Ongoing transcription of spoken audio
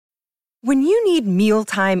When you need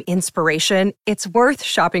mealtime inspiration, it's worth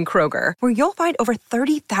shopping Kroger, where you'll find over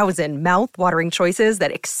 30,000 mouth-watering choices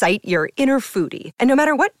that excite your inner foodie. And no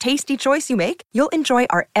matter what tasty choice you make, you'll enjoy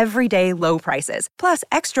our everyday low prices, plus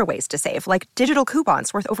extra ways to save, like digital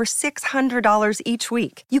coupons worth over $600 each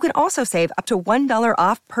week. You can also save up to $1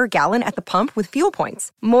 off per gallon at the pump with fuel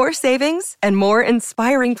points. More savings and more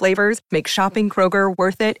inspiring flavors make shopping Kroger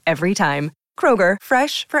worth it every time. Kroger,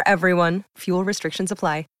 fresh for everyone. Fuel restrictions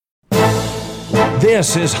apply.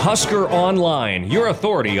 This is Husker Online, your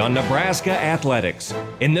authority on Nebraska athletics.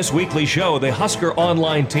 In this weekly show, the Husker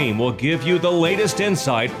Online team will give you the latest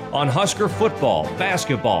insight on Husker football,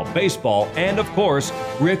 basketball, baseball, and of course,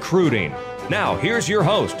 recruiting. Now, here's your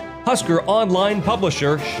host, Husker Online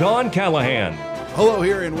publisher Sean Callahan. Hello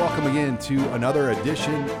here and welcome again to another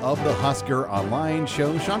edition of the Husker Online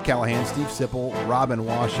show. Sean Callahan, Steve Sipple, Robin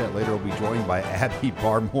Washut. Later we'll be joined by Abby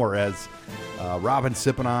Barmore as Robin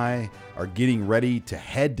Sipp and I are getting ready to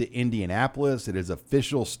head to Indianapolis. It is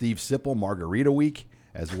official Steve Sipple Margarita Week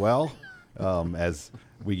as well, as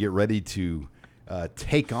we get ready to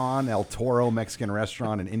take on El Toro Mexican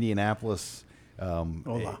restaurant in Indianapolis. A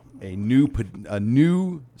new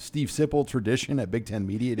Steve Sipple tradition at Big Ten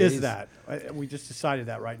Media Days. Is that? We just decided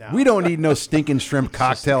that right now. We don't need no stinking shrimp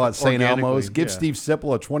cocktail at St. Elmo's. Give Steve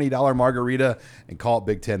Sipple a $20 margarita and call it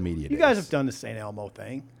Big Ten Media Days. You guys have done the St. Elmo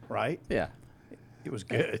thing, right? Yeah. It was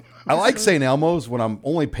good. I like St. Elmo's when I'm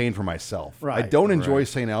only paying for myself. Right. I don't enjoy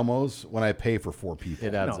St. Elmo's when I pay for 4 people.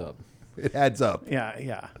 It adds up. It adds up.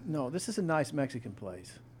 Yeah. No, this is a nice Mexican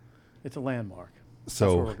place. It's a landmark. So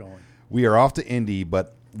that's where we're going. We are off to Indy,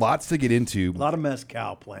 but lots to get into. A lot of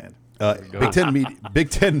mezcal planned.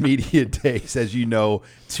 Big Ten Media Days, as you know,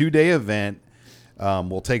 2-day event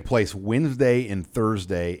will take place Wednesday and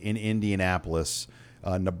Thursday in Indianapolis.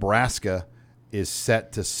 Nebraska is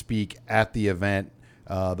set to speak at the event.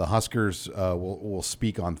 The Huskers will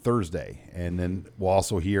speak on Thursday, and then we'll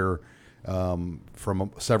also hear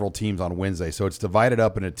from several teams on Wednesday. So it's divided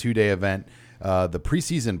up in a 2-day event. The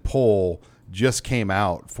preseason poll just came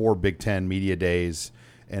out for Big Ten Media Days,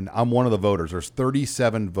 and I'm one of the voters. There's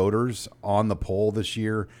 37 voters on the poll this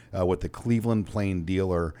year with the Cleveland Plain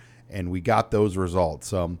Dealer, and we got those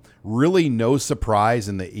results. Really no surprise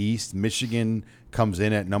in the East. Michigan comes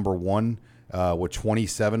in at number 1 with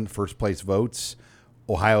 27 first-place votes.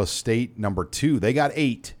 Ohio State, number 2. They got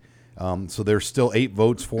 8. So there's still 8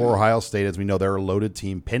 votes for Ohio State. As we know, they're a loaded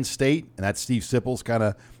team. Penn State, and that's Steve Sipple's kind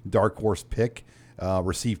of dark horse pick,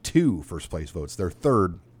 received 2 first-place votes. They're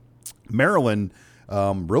 3rd. Maryland,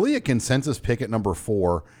 really a consensus pick at number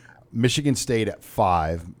 4. Michigan State at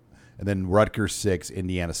 5. And then Rutgers 6,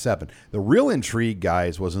 Indiana 7. The real intrigue,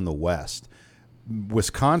 guys, was in the West.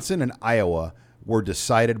 Wisconsin and Iowa were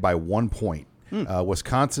decided by 1 point.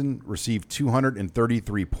 Wisconsin received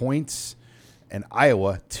 233 points and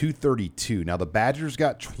Iowa 232. Now, the Badgers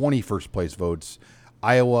got 20 first-place votes.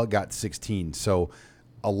 Iowa got 16. So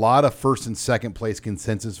a lot of first and second place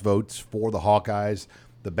consensus votes for the Hawkeyes.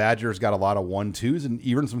 The Badgers got a lot of 1-2s and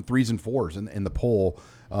even some 3s and 4s in the poll.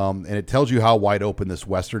 And it tells you how wide open this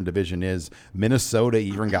Western Division is. Minnesota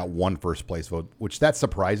even got 1 first-place vote, which that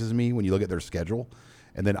surprises me when you look at their schedule.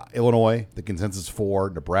 And then Illinois, the consensus 4.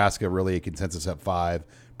 Nebraska, really a consensus at 5.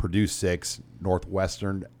 Purdue 6.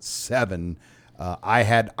 Northwestern 7. I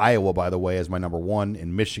had Iowa, by the way, as my number 1,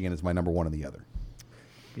 and Michigan as my number 1 in the other.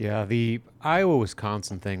 Yeah, the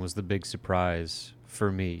Iowa-Wisconsin thing was the big surprise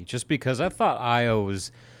for me, just because I thought Iowa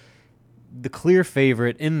was the clear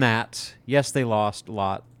favorite in that, yes, they lost a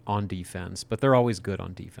lot on defense, but they're always good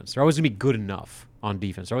on defense. They're always going to be good enough on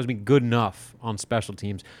defense. They're always going to be good enough on special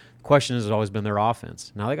teams. The question has always been their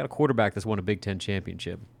offense. Now they got a quarterback that's won a Big Ten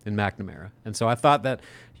championship in McNamara. And so I thought that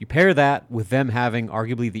you pair that with them having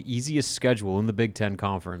arguably the easiest schedule in the Big Ten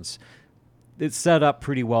Conference, it's set up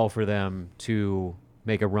pretty well for them to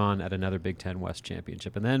make a run at another Big Ten West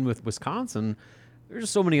championship. And then with Wisconsin, there's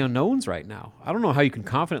just so many unknowns right now. I don't know how you can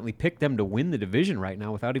confidently pick them to win the division right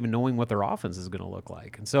now without even knowing what their offense is going to look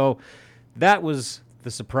like. And so that was the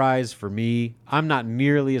surprise for me. I'm not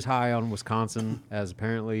nearly as high on Wisconsin as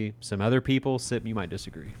apparently some other people. Sip, you might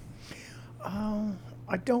disagree.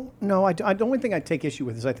 I don't know. The only thing I take issue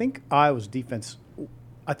with is I think Iowa's defense,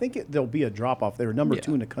 I think there'll be a drop-off. They were number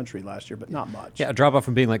 2 in the country last year, but not much. Yeah, a drop-off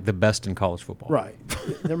from being like the best in college football. Right.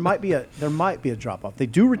 there might be a drop-off. They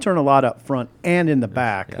do return a lot up front and in the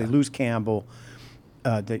back. Yeah. They lose Campbell.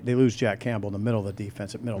 They lose Jack Campbell in the middle of the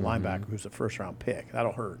defense at middle linebacker, who's a first-round pick.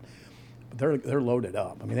 That'll hurt. But they're loaded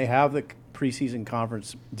up. I mean, they have the preseason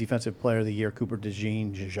conference defensive player of the year, Cooper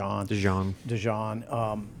DeJean.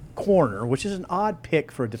 corner, which is an odd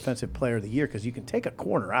pick for a defensive player of the year because you can take a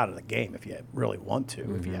corner out of the game if you really want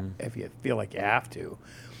to, if you feel like you have to.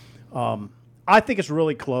 I think it's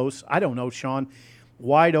really close. I don't know, Sean.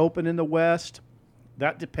 Wide open in the West.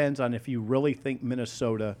 That depends on if you really think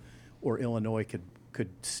Minnesota or Illinois could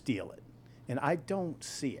steal it. And I don't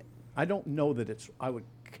see it. I don't know that I would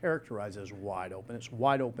characterize it as wide open. It's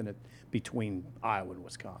wide open between Iowa and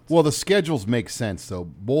Wisconsin. Well, the schedules make sense, though.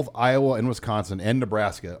 Both Iowa and Wisconsin and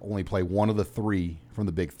Nebraska only play one of the three from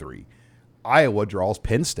the big three. Iowa draws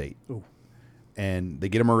Penn State, and they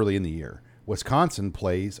get them early in the year. Wisconsin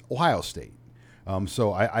plays Ohio State.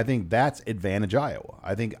 So I think that's advantage Iowa.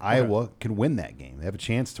 I think Iowa can win that game. They have a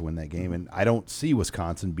chance to win that game, and I don't see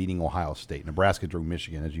Wisconsin beating Ohio State. Nebraska drew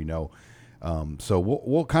Michigan, as you know. So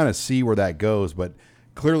we'll kind of see where that goes, but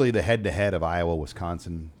clearly the head-to-head of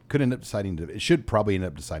Iowa-Wisconsin could end up deciding – it should probably end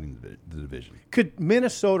up deciding the division. Could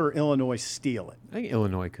Minnesota or Illinois steal it? I think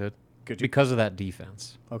Illinois could. Could you? Because of that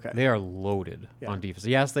defense. Okay. They are loaded on defense.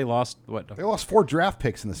 Yes, they lost They lost 4 draft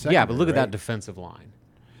picks in the second. Yeah, but look at right? that defensive line.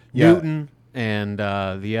 Yeah. Newton and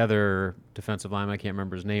the other defensive lineman, I can't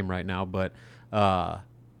remember his name right now, but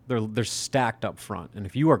they're stacked up front. And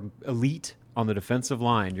if you are elite on the defensive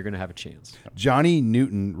line, you're going to have a chance. Johnny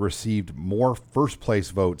Newton received more first-place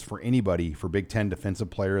votes for anybody for Big Ten Defensive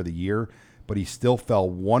Player of the Year, but he still fell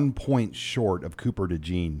 1 point short of Cooper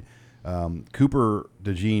DeJean. Cooper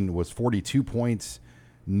DeJean was 42 points.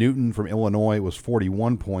 Newton from Illinois was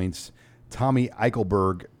 41 points. Tommy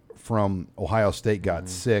Eichelberg from Ohio State got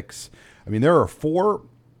 6. I mean, there are 5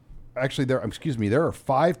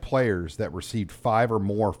 players that received 5 or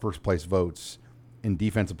more first-place votes in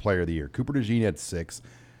Defensive Player of the Year. Cooper DeJean had 6.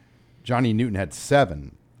 Johnny Newton had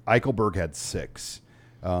 7. Eichelberg had 6.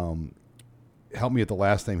 Help me with the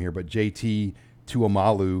last name here, but JT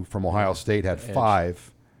Tuamalu from Ohio State had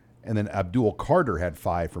 5. And then Abdul Carter had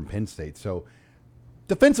 5 from Penn State. So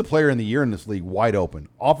Defensive Player in the Year in this league, wide open.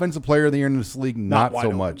 Offensive Player of the Year in this league, not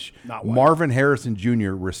so much. Marvin Harrison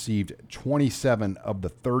Jr. received 27 of the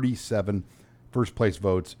 37 first-place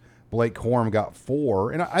votes. Blake Corum got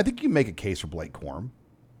 4, and I think you can make a case for Blake Corum.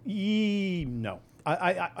 No.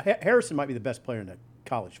 Harrison might be the best player in the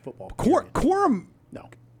college football. Corum No,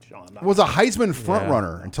 Sean. was a Heisman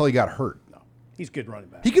front-runner until he got hurt. No, he's a good running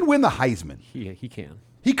back. He could win the Heisman. He can.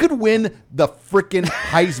 He could win the freaking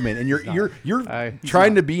Heisman, and you're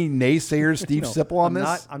trying to be naysayer Steve Sipple on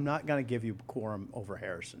this? I'm not going to give you Corum over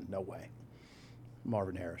Harrison. No way.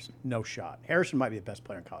 Marvin Harrison. No shot. Harrison might be the best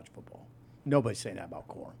player in college football. Nobody's saying that about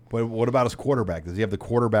Corum. But what about his quarterback? Does he have the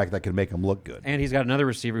quarterback that can make him look good? And he's got another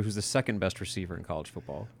receiver who's the second best receiver in college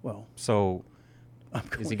football. Well, so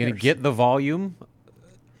is he going to get the volume?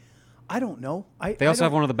 I don't know. They also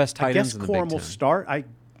have one of the best tight ends in the Big Ten. I guess Corum will start.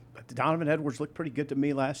 Donovan Edwards looked pretty good to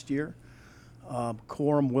me last year.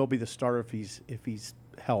 Corum will be the starter if he's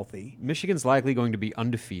healthy. Michigan's likely going to be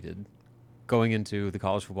undefeated going into the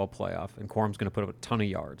college football playoff, and Corum's going to put up a ton of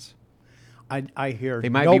yards. I hear they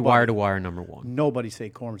might be wire-to-wire number 1. Nobody say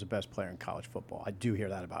Corum's the best player in college football. I do hear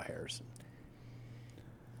that about Harrison.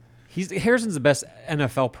 Harrison's the best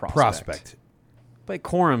NFL prospect. But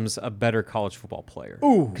Corum's a better college football player.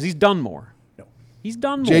 Ooh. Because he's done more. No. He's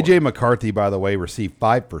done more. J.J. McCarthy, by the way, received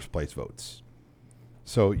 5 first-place votes.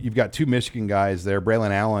 So you've got 2 Michigan guys there.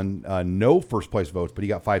 Braylon Allen, no first-place votes, but he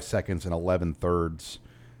got 5 seconds and 11 thirds.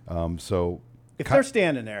 If they're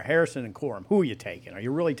standing there, Harrison and Corum, who are you taking? Are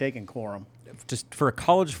you really taking Corum? Just for a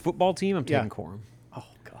college football team, I'm taking Corum. Oh,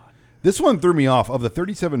 God. This one threw me off. Of the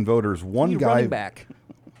 37 voters, one guy, running back.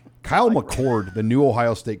 Kyle McCord, the new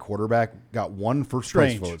Ohio State quarterback, got 1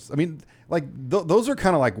 first-place votes. I mean, like those are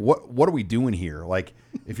kind of like, what are we doing here? Like,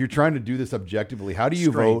 if you're trying to do this objectively, how do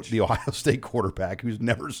you vote the Ohio State quarterback who's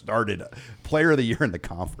never started Player of the Year in the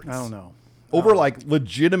conference? I don't know. Over like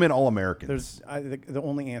legitimate All-Americans. The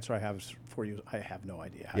only answer I have is for you. I have no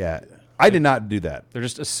idea how Yeah, to do that. I did not do that. They're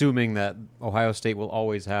just assuming that Ohio State will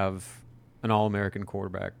always have an All-American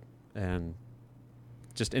quarterback, and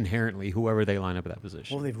just inherently, whoever they line up at that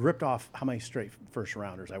position. Well, they've ripped off how many straight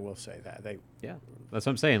first-rounders, I will say that. Yeah, that's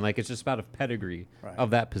what I'm saying. Like, it's just about a pedigree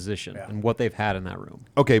of that position and what they've had in that room.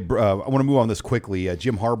 Okay, I want to move on this quickly.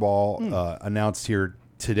 Jim Harbaugh announced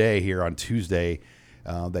today on Tuesday,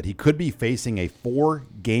 that he could be facing a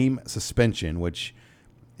 4-game suspension, which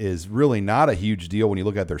is really not a huge deal when you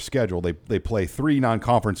look at their schedule. They play 3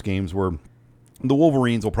 non-conference games where the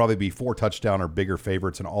Wolverines will probably be 4 touchdown or bigger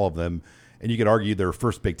favorites in all of them. And you could argue their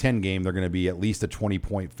first Big Ten game, they're going to be at least a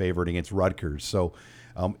 20-point favorite against Rutgers. So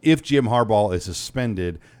if Jim Harbaugh is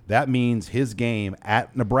suspended, that means his game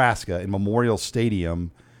at Nebraska in Memorial Stadium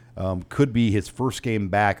could be his first game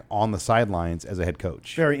back on the sidelines as a head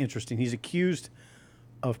coach. Very interesting. He's accused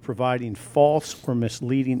of providing false or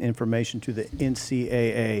misleading information to the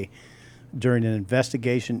NCAA during an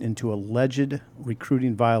investigation into alleged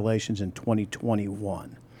recruiting violations in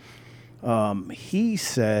 2021. He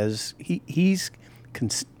says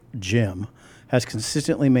Jim has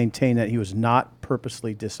consistently maintained that he was not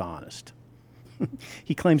purposely dishonest.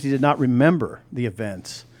 He claims he did not remember the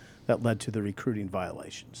events that led to the recruiting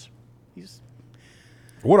violations.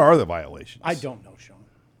 What are the violations? I don't know, Sean.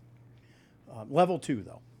 Level 2,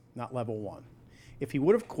 though, not level 1. If he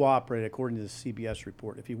would have cooperated, according to the CBS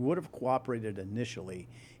report, if he would have cooperated initially,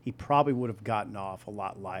 he probably would have gotten off a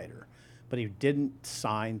lot lighter. But he didn't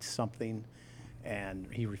sign something, and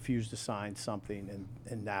he refused to sign something,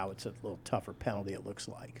 and now it's a little tougher penalty, it looks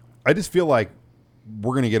like. I just feel like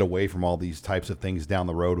we're going to get away from all these types of things down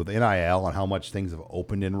the road with NIL and how much things have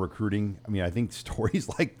opened in recruiting. I mean, I think stories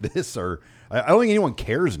like this I don't think anyone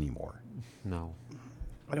cares anymore. No.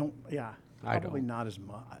 Probably not as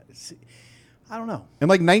much. I don't know. In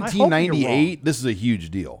like 1998, this is a huge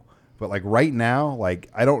deal. But like right now, like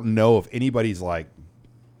I don't know if anybody's like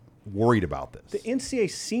worried about this. The NCAA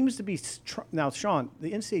seems to be now, Sean.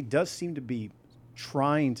 The NCAA does seem to be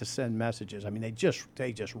trying to send messages. I mean, they just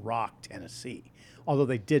rocked Tennessee, although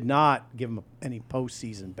they did not give them any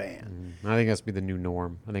postseason ban. I think that's be the new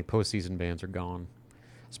norm. I think postseason bans are gone,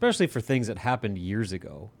 especially for things that happened years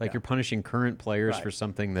ago. Like you're punishing current players for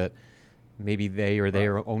something that maybe they or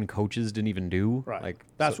their own coaches didn't even do. Right. Like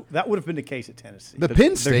that would have been the case at Tennessee. The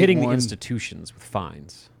Penn State they're hitting one, the institutions with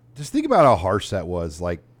fines. Just think about how harsh that was.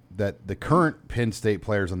 Like that the current Penn State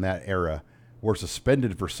players in that era were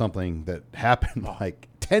suspended for something that happened like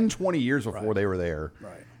 10, 20 years before they were there.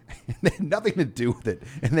 Right. And they had nothing to do with it.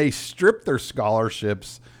 And they stripped their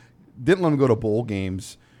scholarships, didn't let them go to bowl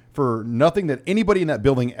games for nothing that anybody in that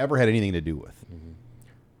building ever had anything to do with.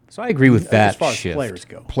 So I agree with that as far shift. as players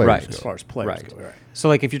go. As far as players go. Right. So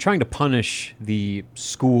like if you're trying to punish the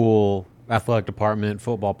school athletic department,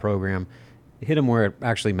 football program, hit them where it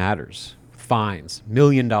actually matters. Fines, $1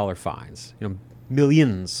 million fines,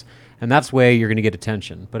 millions. And that's where you're going to get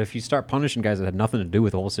attention. But if you start punishing guys that had nothing to do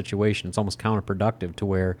with the whole situation, it's almost counterproductive to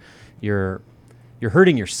where you're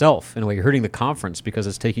hurting yourself in a way. You're hurting the conference because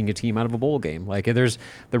it's taking a team out of a bowl game. Like there's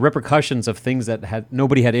the repercussions of things that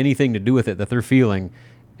nobody had anything to do with it that they're feeling.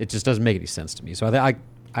 It just doesn't make any sense to me. So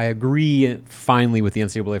I agree finally with the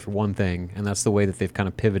NCAA for one thing, and that's the way that they've kind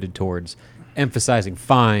of pivoted towards emphasizing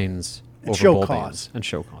fines and over show bowl cause. bans and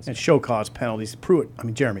show cause. And show cause penalties.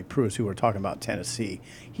 Jeremy Pruitt, who we're talking about Tennessee,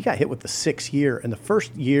 he got hit with the 6th year, and the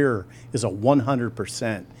first year is a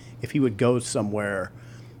 100%. If he would go somewhere,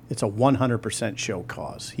 it's a 100% show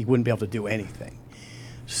cause. He wouldn't be able to do anything.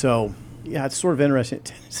 So, yeah, it's sort of interesting.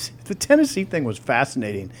 The Tennessee thing was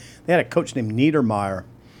fascinating. They had a coach named Niedermeyer.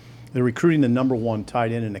 They're recruiting the number 1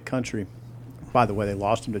 tight end in the country. By the way, they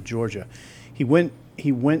lost him to Georgia. He went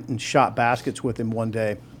and shot baskets with him one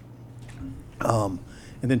day, and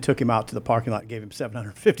then took him out to the parking lot and gave him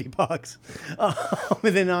 $750.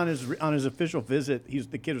 And then on his official visit,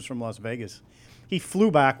 the kid was from Las Vegas. He flew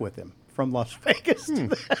back with him from Las Vegas to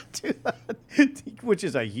that, which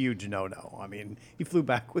is a huge no-no. I mean, he flew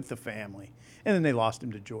back with the family, and then they lost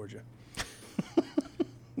him to Georgia.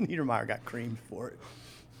 Niedermeyer got creamed for it.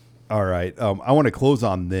 All right. I want to close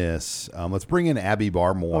on this. Let's bring in Abby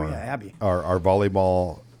Barmore. Oh, yeah, Abby. Our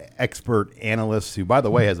volleyball expert analyst, who, by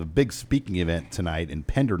the way, has a big speaking event tonight in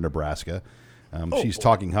Pender, Nebraska. She's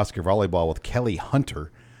talking Husker volleyball with Kelly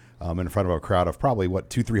Hunter in front of a crowd of probably,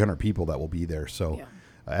 200-300 people that will be there. So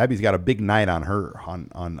Abby's got a big night on her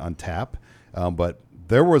on tap. But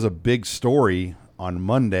there was a big story on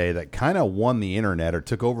Monday that kind of won the internet or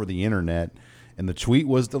took over the internet. And the tweet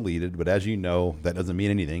was deleted, but as you know, that doesn't mean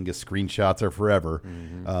anything because screenshots are forever.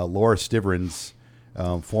 Laura Stivrins,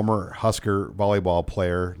 former Husker volleyball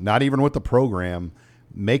player, not even with the program,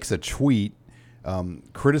 makes a tweet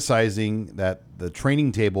criticizing that the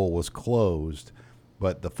training table was closed,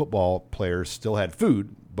 but the football players still had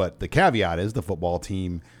food. But the caveat is the football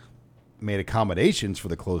team made accommodations for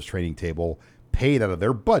the closed training table, paid out of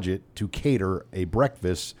their budget to cater a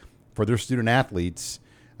breakfast for their student athletes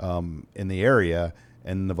in the area,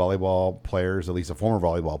 and the volleyball players, at least a former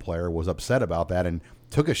volleyball player, was upset about that and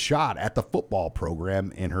took a shot at the football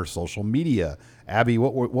program in her social media. Abby,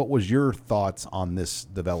 what was your thoughts on this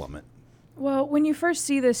development? Well, when you first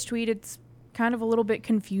see this tweet, it's kind of a little bit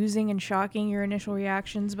confusing and shocking, your initial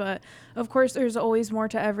reactions, but of course there's always more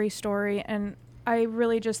to every story, and I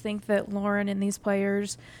really just think that Lauren and these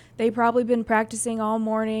players, they've probably been practicing all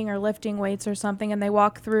morning or lifting weights or something, and they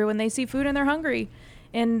walk through and they see food and they're hungry.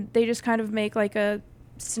 And they just kind of make like a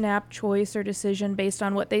snap choice or decision based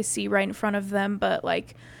on what they see right in front of them. But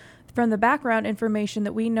like from the background information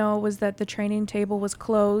that we know was that the training table was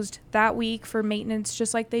closed that week for maintenance,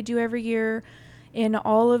 just like they do every year. And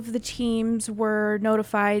all of the teams were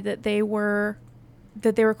notified that they were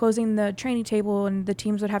closing the training table, and the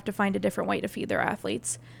teams would have to find a different way to feed their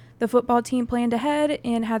athletes. The football team planned ahead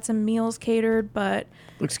and had some meals catered, but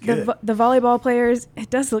Looks good. the volleyball players, it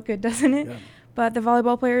does look good, doesn't it? Yeah. But the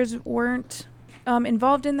volleyball players weren't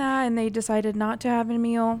involved in that, and they decided not to have a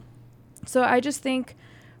meal. So I just think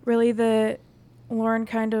really that Lauren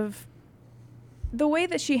kind of, the way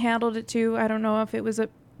that she handled it too, I don't know if it was a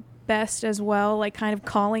best as well, like kind of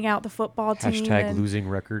calling out the football team. Hashtag losing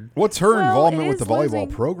record. What's her Well, involvement it with the is volleyball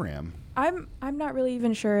losing. program? I'm not really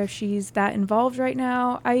even sure if she's that involved right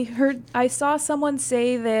now. I saw someone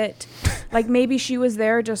say that like maybe she was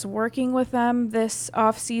there just working with them this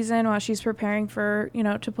off season while she's preparing for,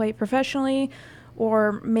 to play professionally,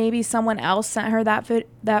 or maybe someone else sent her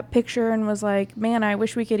that picture and was like, "Man, I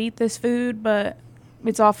wish we could eat this food, but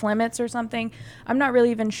it's off limits," or something. I'm not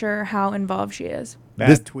really even sure how involved she is.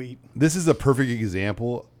 Bad tweet. This is a perfect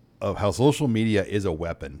example of how social media is a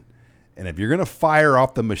weapon. And if you're going to fire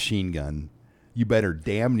off the machine gun, you better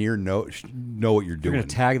damn near know what you're You're doing. going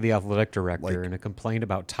to tag the athletic director Like- in a complaint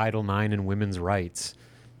about Title IX and women's rights.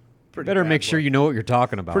 Pretty Better bad make sure look. you know what you're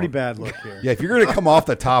talking about. Pretty bad look here. Yeah, if you're going to come off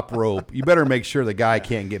the top rope, you better make sure the guy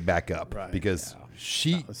can't get back up, Right, because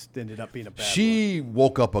she This ended up being a bad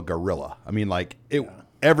woke up a gorilla. I mean, like it.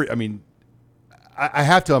 I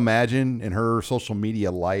have to imagine in her social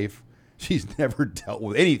media life, she's never dealt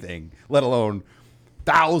with anything, let alone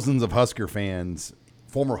thousands of Husker fans,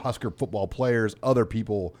 former Husker football players, other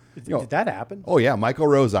people. Did that happen? Oh yeah, Michael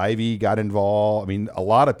Rose Ivy got involved. I mean, a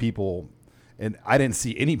lot of people, and I didn't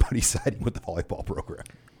see anybody siding with the volleyball program.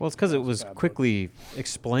 Well, it's because it was quickly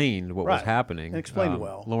explained what was Right. happening. And explained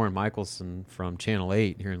well. Lauren Michelson from Channel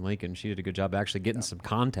 8 here in Lincoln, she did a good job actually getting some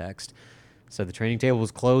context. Said the training table was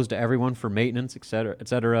closed to everyone for maintenance, et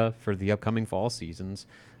cetera, for the upcoming fall seasons,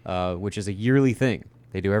 which is a yearly thing.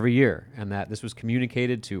 They do every year, and that this was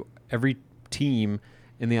communicated to every team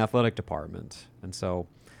in the athletic department. And the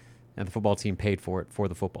football team paid for it for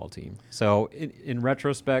the football team. So in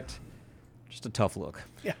retrospect, just a tough look.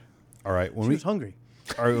 Yeah. All right, She was hungry.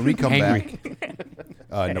 All right, when we come Hangry.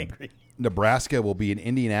 back, Nebraska will be in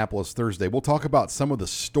Indianapolis Thursday. We'll talk about some of the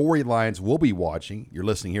storylines we'll be watching. You're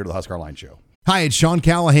listening here to the Husker Online Show. Hi, it's Sean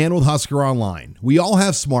Callahan with Husker Online. We all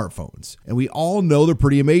have smartphones, and we all know they're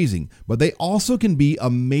pretty amazing, but they also can be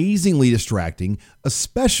amazingly distracting,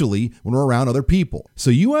 especially when we're around other people. So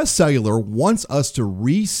US Cellular wants us to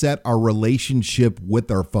reset our relationship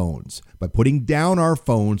with our phones by putting down our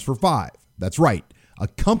phones for $5. That's right. A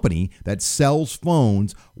company that sells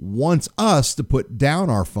phones wants us to put down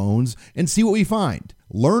our phones and see what we find.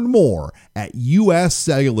 Learn more at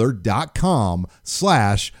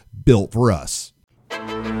uscellular.com/built for us.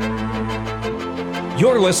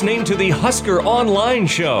 You're listening to the Husker Online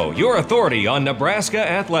Show, your authority on Nebraska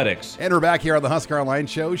athletics. And we're back here on the Husker Online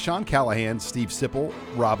Show. Sean Callahan, Steve Sipple,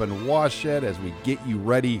 Robin Washed, as we get you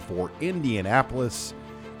ready for Indianapolis.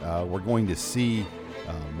 We're going to see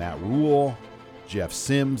Matt Rule, Jeff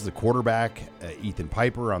Sims, the quarterback, Ethan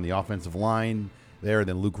Piper on the offensive line there,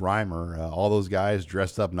 then Luke Reimer. All those guys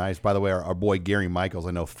dressed up nice. By the way, our boy Gary Michaels,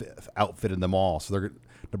 I know, outfitted them all. So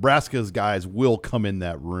Nebraska's guys will come in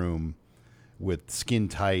that room with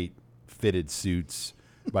skin-tight, fitted suits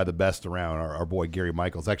by the best around. Our boy Gary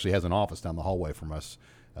Michaels actually has an office down the hallway from us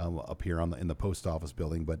up here in the post office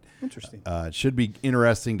building. But Interesting. it should be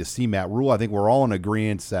interesting to see Matt Rule. I think we're all in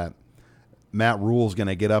agreement that Matt Rule's going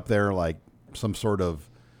to get up there like some sort of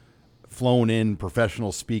flown-in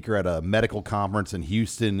professional speaker at a medical conference in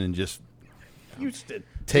Houston and just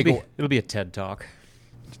take It'll be a TED Talk.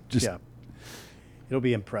 just Yeah. It'll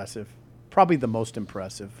be impressive. Probably the most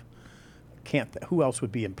impressive. Who else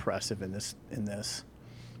would be impressive in this?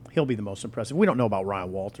 He'll be the most impressive. We don't know about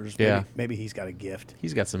Ryan Walters. Yeah. Maybe he's got a gift.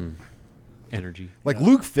 He's got some energy. like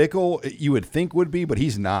Luke Fickell, you would think would be, but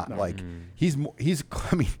he's not. Like he's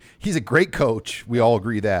a great coach. We all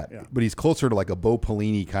agree that, Yeah. but he's closer to like a Bo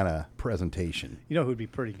Pelini kind of presentation. You know who'd be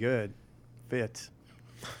pretty good? Fitz.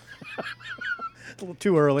 A little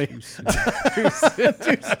too early.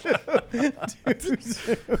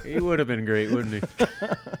 He would have been great, wouldn't he?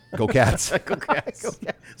 Go Cats!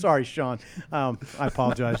 Sorry, Sean. I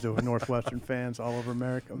apologize to Northwestern fans all over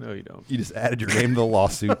America. No, you don't. You just added your name to the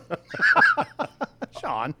lawsuit.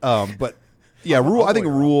 Sean. But yeah, Rule. I think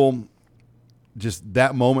Rule. Just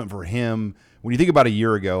that moment for him. When you think about a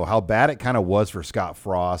year ago, how bad it kind of was for Scott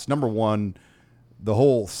Frost. Number one, the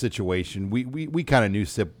whole situation. We kind of knew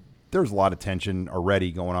there was a lot of tension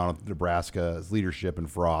already going on with Nebraska's leadership and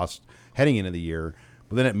Frost heading into the year.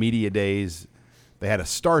 But then at media days, they had to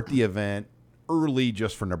start the event early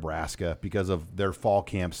just for Nebraska because of their fall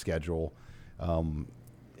camp schedule. And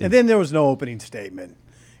then there was no opening statement.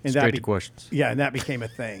 And Straight to questions. Yeah, and that became a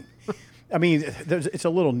thing. I mean, it's a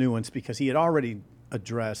little nuanced because he had already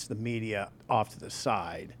addressed the media off to the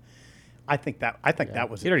side. I think that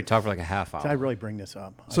was. He already talked for like a half hour. Did I really bring this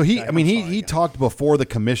up? So he talked before the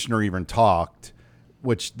commissioner even talked,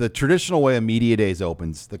 which the traditional way of media days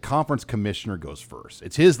opens, the conference commissioner goes first.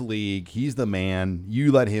 It's his league. He's the man.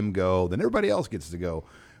 You let him go. Then everybody else gets to go.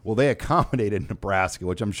 Well, they accommodated Nebraska,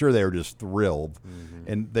 which I'm sure they were just thrilled.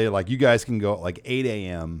 Mm-hmm. And they're like, you guys can go at like 8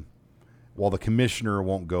 a.m. while the commissioner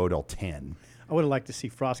won't go till 10. I would have liked to see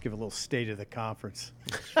Frost give a little state of the conference.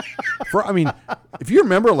 If you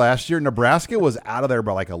remember last year, Nebraska was out of there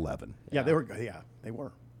by like 11. Yeah, they were. Yeah, they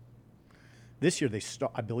were. This year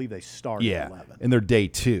I believe they started at 11. And they're day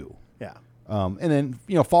 2. Yeah. And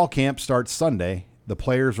then fall camp starts Sunday. The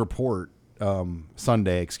players report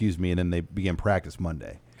Sunday, and then they begin practice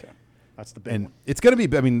Monday. Okay, that's the big and one. It's going to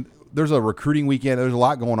be. There's a recruiting weekend. There's a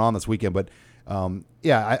lot going on this weekend, but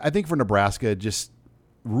I think for Nebraska, just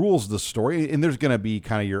rules the story, and there's going to be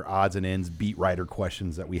kind of your odds and ends beat writer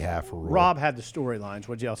questions that we have for Rule. Rob had the storylines.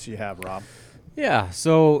 What else do you have, Rob? Yeah,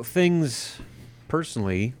 so things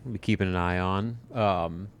personally we'll be keeping an eye on.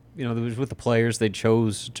 There was with the players they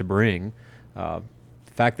chose to bring. The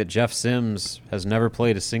fact that Jeff Sims has never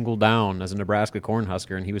played a single down as a Nebraska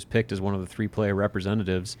Cornhusker, and he was picked as one of the 3-player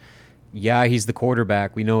representatives. Yeah, he's the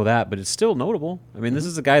quarterback. We know that, but it's still notable. I mean, this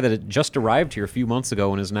is a guy that had just arrived here a few months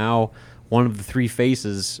ago and is now one of the 3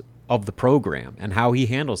 faces of the program, and how he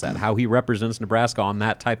handles that, how he represents Nebraska on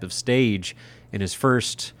that type of stage in his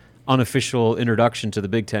first unofficial introduction to the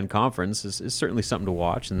Big Ten Conference is certainly something to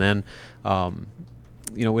watch. And then,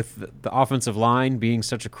 with the offensive line being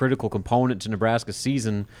such a critical component to Nebraska's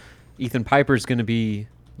season, Ethan Piper is going to be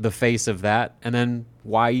the face of that. And then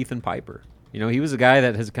why Ethan Piper? He was a guy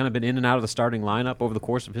that has kind of been in and out of the starting lineup over the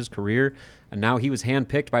course of his career, and now he was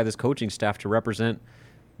handpicked by this coaching staff to represent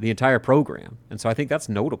the entire program. And so I think that's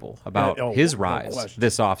notable about his rise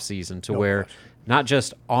this offseason to where not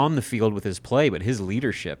just on the field with his play, but his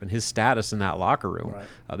leadership and his status in that locker room.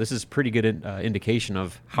 Right. This is pretty good indication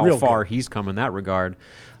of how far he's come in that regard.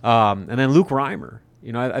 And then Luke Reimer.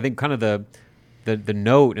 I think kind of the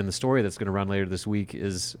note in the story that's going to run later this week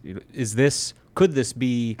is could this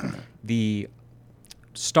be the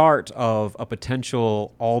start of a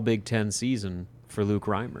potential all Big Ten season for Luke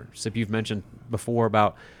Reimer? Sip, you've mentioned before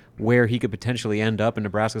about where he could potentially end up in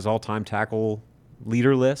Nebraska's all-time tackle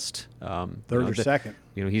leader list. Third or second.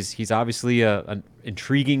 He's obviously an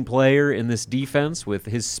intriguing player in this defense with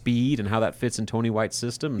his speed and how that fits in Tony White's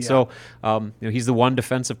system. And so, he's the one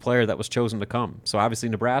defensive player that was chosen to come. So obviously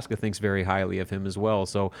Nebraska thinks very highly of him as well.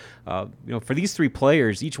 So, for these 3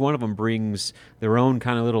 players, each one of them brings their own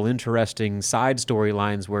kind of little interesting side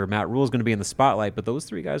storylines where Matt Rule is going to be in the spotlight, but those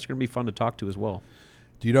 3 guys are going to be fun to talk to as well.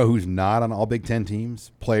 Do you know who's not on all Big Ten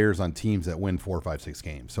teams? Players on teams that win 4, 5, 6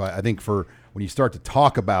 games. So I think for when you start to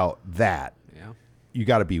talk about that, you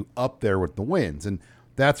got to be up there with the wins. And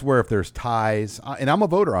that's where if there's ties, and I'm a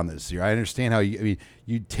voter on this year. I understand how you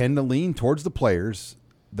tend to lean towards the players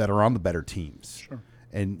that are on the better teams. Sure.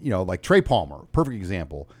 And, like Trey Palmer, perfect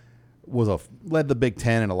example, led the Big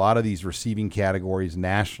Ten in a lot of these receiving categories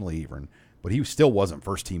nationally even, but he still wasn't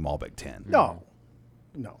first team all Big Ten. No.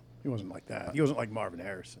 He wasn't like that. He wasn't like Marvin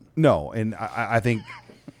Harrison. No, and I think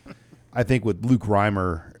with Luke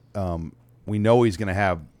Reimer, we know he's going to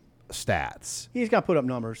have stats. He's got to put up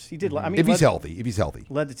numbers. He did. If he's healthy,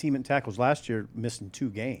 led the team in tackles last year, missing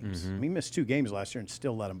 2 games. He missed 2 games last year and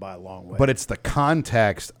still led him by a long way. But it's the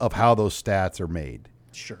context of how those stats are made.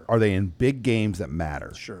 Sure. Are they in big games that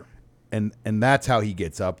matter? Sure. And that's how he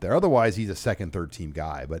gets up there. Otherwise, he's a second, third team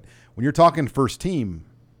guy. But when you're talking first team,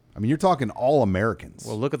 you're talking All-Americans.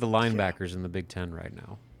 Well, look at the linebackers in the Big Ten right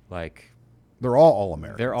now. They're all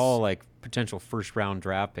All-Americans. They're all potential first-round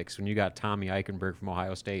draft picks. When you got Tommy Eichenberg from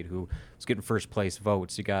Ohio State, who was getting first-place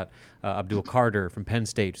votes. You got Abdul Carter from Penn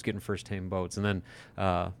State, who's getting first-team votes. And then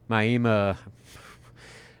Maima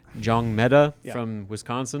Jong Meta from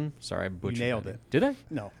Wisconsin. Sorry, I butchered You nailed it. Did I?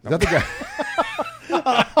 No. Is that the guy?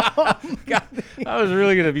 God, I was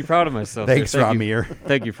really going to be proud of myself. Thanks, Thank Ramir.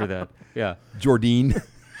 Thank you for that. Yeah. Jordine.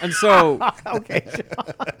 And so Okay.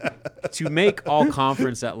 to make all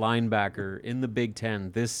conference at linebacker in the Big Ten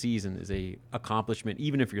this season is a accomplishment,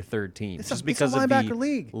 even if you're third team, just because of linebacker the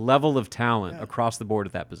league. level of talent across the board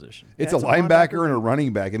at that position. It's a linebacker and a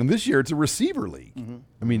running back. And this year, it's a receiver league.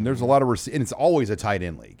 There's a lot of and it's always a tight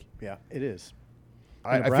end league. Yeah, it is.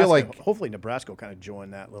 I feel like hopefully Nebraska will kind of join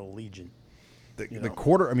that little legion.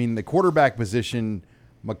 the quarterback position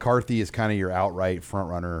McCarthy is kind of your outright front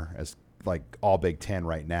runner as like all Big Ten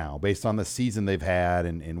right now, based on the season they've had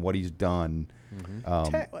and what he's done.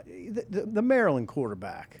 The Maryland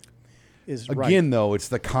quarterback is again though, it's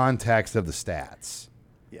the context of the stats.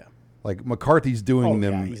 Yeah, like McCarthy's doing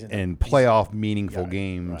them in playoff meaningful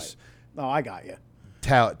games. Right. Oh, I got you.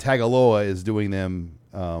 Tagaloa is doing them.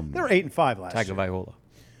 They were 8-5 last year. Tagovailoa.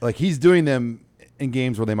 Like he's doing them in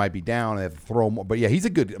games where they might be down and they have to throw more. But yeah, he's a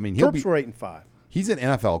good. I mean, Terps were 8-5. He's an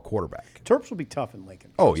NFL quarterback. Terps will be tough in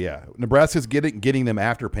Lincoln. Oh yeah, Nebraska's getting them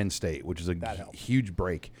after Penn State, which is a huge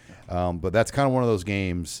break. But that's kind of one of those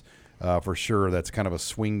games for sure. That's kind of a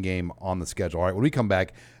swing game on the schedule. All right, when we come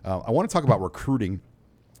back, I want to talk about recruiting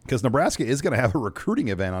because Nebraska is going to have a recruiting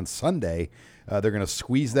event on Sunday. They're going to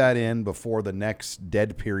squeeze that in before the next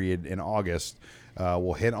dead period in August.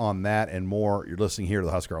 We'll hit on that and more. You're listening here to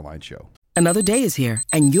the Husker Online Show. Another day is here,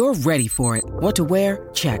 and you're ready for it. What to wear?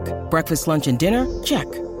 Check. Breakfast, lunch, and dinner? Check.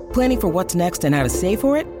 Planning for what's next and how to save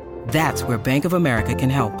for it? That's where Bank of America can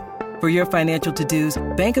help. For your financial to-dos,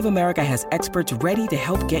 Bank of America has experts ready to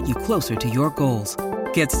help get you closer to your goals.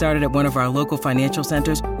 Get started at one of our local financial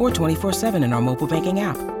centers or 24/7 in our mobile banking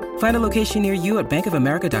app. Find a location near you at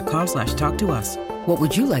bankofamerica.com/talktous. What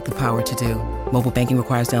would you like the power to do? Mobile banking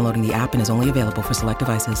requires downloading the app and is only available for select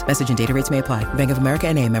devices. Message and data rates may apply. Bank of America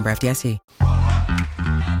N.A., member FDIC.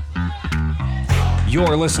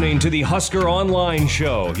 You're listening to the Husker Online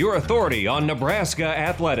Show, your authority on Nebraska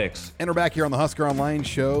athletics. And we're back here on the Husker Online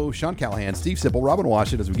Show. Sean Callahan, Steve Sipple, Robin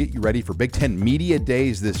Washington, as we get you ready for Big Ten Media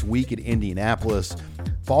Days this week in Indianapolis.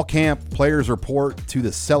 Fall camp players report to the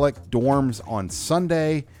Selleck dorms on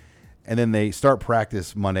Sunday, and then they start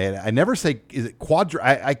practice Monday. I never say, is it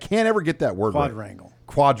I can't ever get that word Quadrangle. right.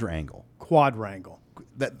 Quadrangle. Quadrangle.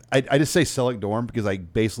 That I just say Selleck dorm because I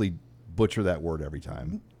basically butcher that word every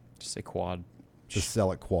time. Just say quad. Just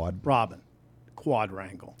Selleck quad. Robin.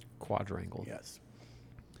 Quadrangle. Quadrangle. Yes.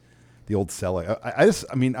 The old Selleck.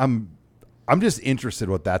 I'm just interested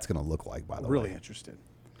what that's going to look like, by the way. Really interested.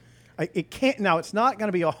 It can't now. It's not going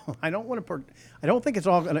to be all. I don't think it's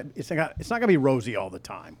all going to. It's not going to be rosy all the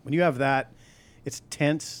time. When you have that, it's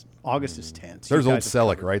tense. August is tense. There's old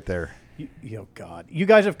Selleck right there. God, you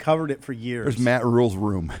guys have covered it for years. There's Matt Rule's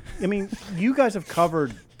room. I mean, you guys have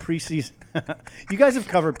covered preseason. You guys have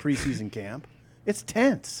covered preseason camp. It's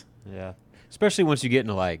tense. Yeah, especially once you get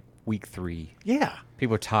into like week 3. Yeah,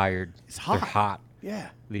 people are tired. It's hot. They're hot. Yeah,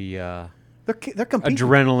 they're competing.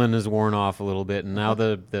 Adrenaline is worn off a little bit, and now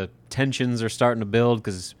the tensions are starting to build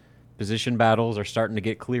because position battles are starting to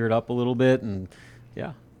get cleared up a little bit, and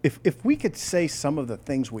yeah. If we could say some of the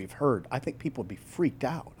things we've heard, I think people would be freaked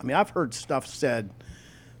out. I mean, I've heard stuff said,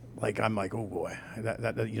 I'm like, oh boy,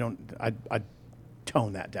 that you don't. I'd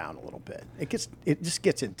tone that down a little bit. It just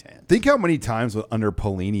gets intense. Think how many times under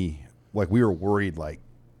Pelini, we were worried.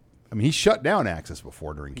 He shut down Access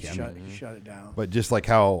before during camp. He shut it down. But just I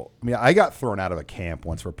got thrown out of a camp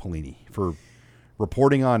once for Pelini for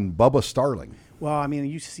reporting on Bubba Starling. Well, I mean,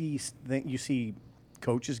 you see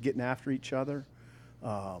coaches getting after each other.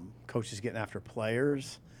 Coaches getting after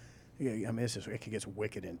players. I mean, it gets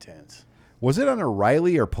wicked intense. Was it under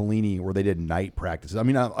Riley or Pelini where they did night practices? I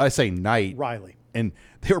mean, I say night. Riley. And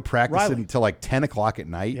they were practicing until 10 o'clock at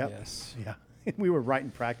night. Yep. Yes. Yeah. We were writing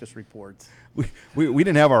practice reports. We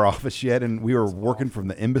didn't have our office yet, and we were working from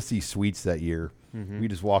the embassy suites that year. Mm-hmm. We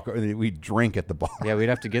just walk over, we drink at the bar. Yeah, we'd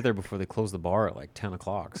have to get there before they closed the bar at 10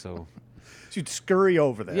 o'clock. So you'd scurry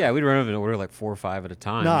over there. Yeah, we'd run over and order 4 or 5 at a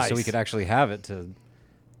time. Nice. So we could actually have it to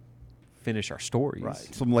finish our stories.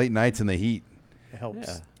 Right. Some late nights in the heat. It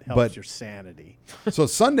helps your sanity. So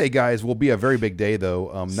Sunday, guys, will be a very big day,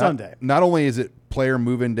 though. Sunday. Not only is it player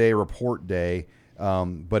move-in day, report day,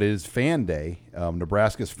 but it is fan day.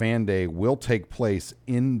 Nebraska's fan day will take place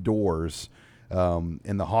indoors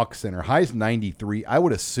in the Hawk Center. High's 93. I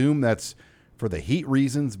would assume that's for the heat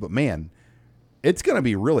reasons, but man, it's going to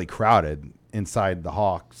be really crowded inside the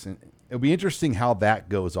Hawks. And it'll be interesting how that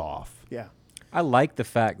goes off. Yeah. I like the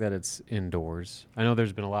fact that it's indoors. I know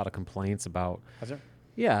there's been a lot of complaints about. Has there?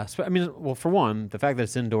 Yeah. I mean, well, for one, the fact that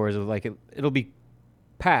it's indoors, it'll be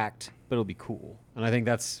packed, but it'll be cool. And I think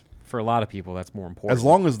that's, for a lot of people, that's more important. As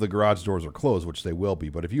long as the garage doors are closed, which they will be.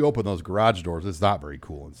 But if you open those garage doors, it's not very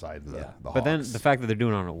cool inside the Hawks. But then the fact that they're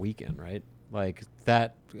doing it on a weekend, right?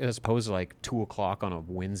 That, as opposed to 2 o'clock on a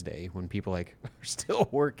Wednesday when people are still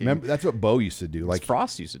working. Remember, that's what Bo used to do.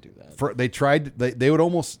 Frost used to do that. They would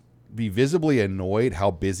almost be visibly annoyed how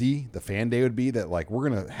busy the fan day would be, that we're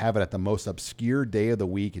going to have it at the most obscure day of the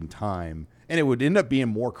week and time, and it would end up being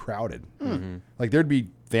more crowded. Mm-hmm. There'd be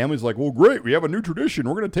families well, great, we have a new tradition.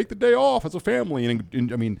 We're going to take the day off as a family.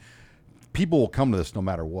 And I mean, people will come to this no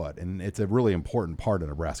matter what, and it's a really important part of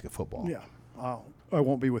Nebraska football. Yeah, I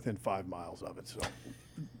won't be within 5 miles of it, so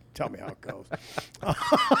tell me how it goes.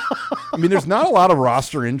 I mean, there's not a lot of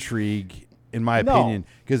roster intrigue, in my opinion,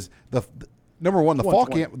 because number one,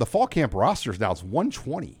 the fall camp rosters now it's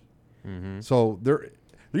 120. So there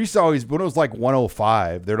used to always, when it was like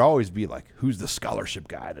 105, there'd always be like, who's the scholarship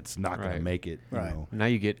guy that's not going to make it? You know? Now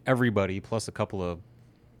you get everybody plus a couple of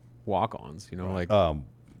walk-ons.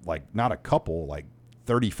 Like not a couple, like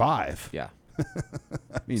 35. Yeah.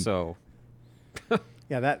 I mean, so.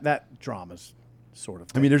 Yeah, that drama's sort of.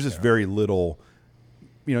 I mean, there's just very little.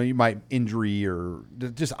 You might injury or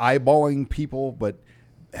just eyeballing people, but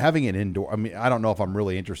having it indoor. I mean, I don't know if I'm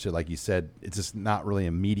really interested. Like you said, it's just not really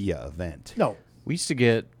a media event. No. We used to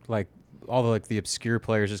get like all the obscure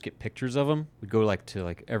players, just get pictures of them. We'd go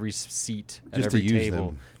to every seat at Just every to use table,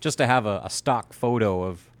 them. just to have a stock photo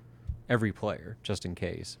of every player, just in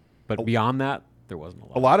case. But beyond that, there wasn't a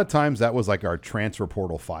lot. A lot of times that was like our transfer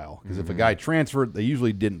portal file, because if a guy transferred, they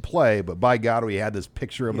usually didn't play, but by God, we had this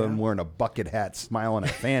picture of them wearing a bucket hat, smiling at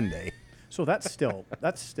fan day. So that's still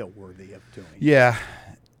worthy of doing. Yeah,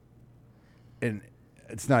 and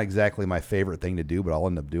it's not exactly my favorite thing to do, but I'll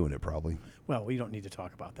end up doing it probably. Well, we don't need to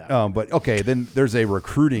talk about that. But okay, then there's a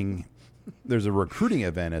recruiting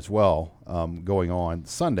event as well going on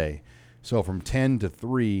Sunday. So from 10 to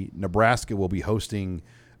 3, Nebraska will be hosting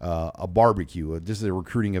a barbecue. This is a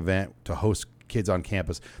recruiting event to host kids on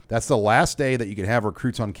campus. That's the last day that you can have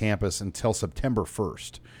recruits on campus until September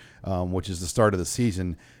 1st, which is the start of the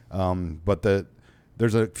season. But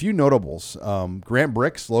there's a few notables. Grant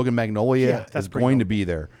Bricks, Logan Magnolia is going to be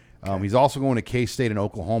there. He's also going to K-State in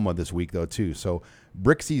Oklahoma this week, though, too. So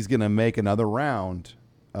Brixie's going to make another round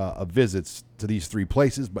of visits to these 3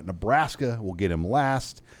 places, but Nebraska will get him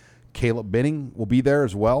last. Caleb Benning will be there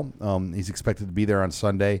as well. He's expected to be there on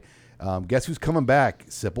Sunday. Guess who's coming back,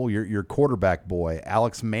 Sipple? Your quarterback boy,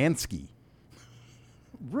 Alex Mansky.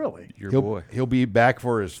 Really? Your boy. He'll be back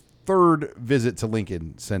for his 3rd visit to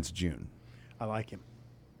Lincoln since June. I like him.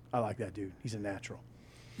 I like that dude. He's a natural.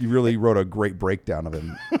 You really wrote a great breakdown of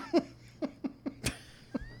him.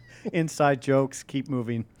 Inside jokes. Keep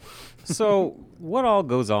moving. So what all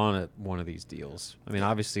goes on at one of these deals? I mean,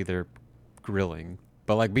 obviously they're grilling,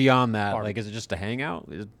 but like beyond that, like, is it just a hangout?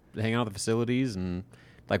 Is it hang out at the facilities and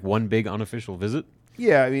like one big unofficial visit?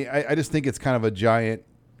 Yeah, I mean, I just think it's kind of a giant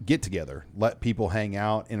get-together. Let people hang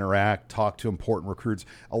out, interact, talk to important recruits.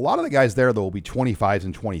 A lot of the guys there, though, will be 25s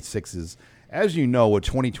and 26s. As you know, with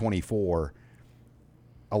 2024,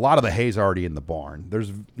 a lot of the hay's already in the barn.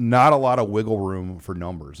 There's not a lot of wiggle room for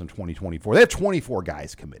numbers in 2024. They have 24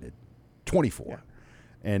 guys committed. 24. Yeah.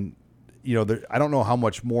 And, I don't know how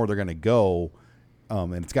much more they're going to go,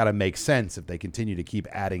 and it's got to make sense if they continue to keep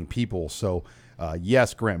adding people. So,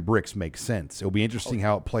 yes, Grant Bricks makes sense. It'll be interesting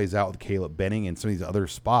how it plays out with Caleb Benning and some of these other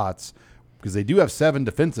spots, because they do have 7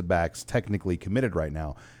 defensive backs technically committed right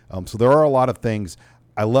now. So there are a lot of things.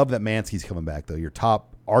 I love that Mansky's coming back, though. Your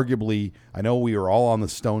top, arguably, I know we were all on the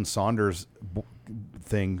Stone Saunders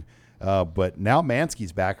thing, but now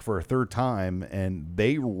Mansky's back for a 3rd time, and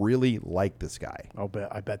they really like this guy.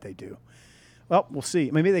 I bet they do. Well, we'll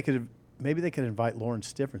see. Maybe they could invite Lauren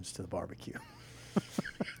Stiffens to the barbecue.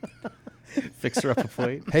 Fix her up a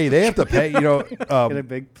plate. Hey, they have to pay, Get a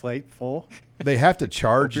big plate full. They have to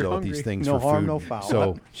charge, though, hungry. these things No for harm, food. no foul.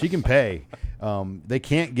 So she can pay. They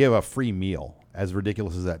can't give a free meal, as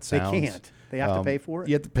ridiculous as that sounds. They can't. They have to pay for it?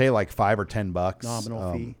 You have to pay like $5 or $10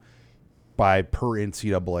 Nominal fee. by per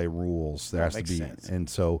NCAA rules. There has to makes be, sense. and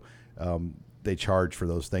so they charge for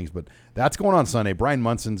those things. But that's going on Sunday. Brian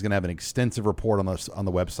Munson's going to have an extensive report on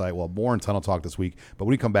the website. We'll have more in Tunnel Talk this week. But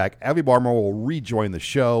when we come back, Abby Barmore will rejoin the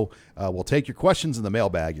show. We'll take your questions in the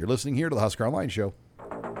mailbag. You're listening here to the Husker Online Show.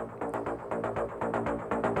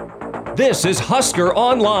 This is Husker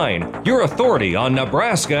Online, your authority on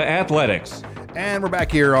Nebraska athletics. And we're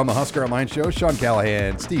back here on the Husker Online Show. Sean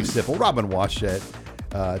Callahan, Steve Sipple, Robin Washett.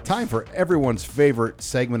 Time for everyone's favorite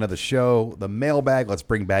segment of the show, the mailbag. Let's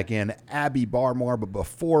bring back in Abby Barmore. But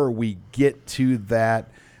before we get to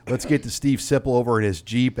that, let's get to Steve Sipple over in his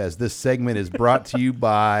Jeep, as this segment is brought to you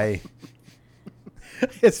by...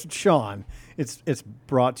 It's Sean. It's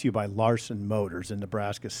brought to you by Larson Motors in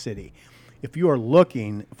Nebraska City. If you are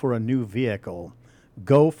looking for a new vehicle,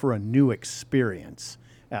 go for a new experience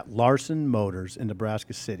at Larson Motors in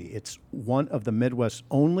Nebraska City. It's one of the Midwest's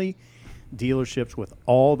only dealerships with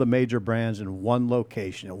all the major brands in one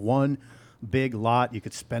location, in one big lot. You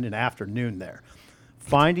could spend an afternoon there.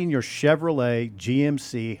 Finding your Chevrolet,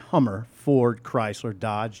 GMC, Hummer, Ford, Chrysler,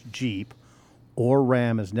 Dodge, Jeep, or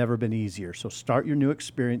Ram has never been easier. So start your new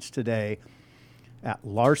experience today at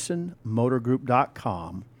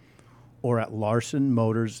LarsonMotorGroup.com or at Larson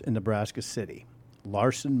Motors in Nebraska City.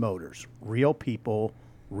 Larson Motors, real people,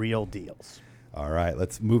 real deals. All right,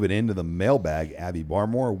 let's move it into the mailbag. Abby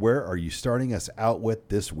Barmore, where are you starting us out with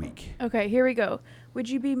this week? Okay, here we go. Would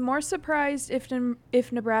you be more surprised if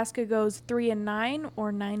Nebraska goes 3-9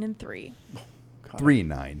 or 9-3?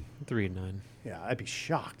 3-9. 3-9. Yeah, I'd be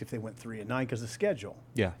shocked if they went 3-9 because of the schedule.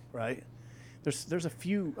 Yeah. Right? There's a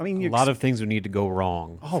few. I mean, A lot of things would need to go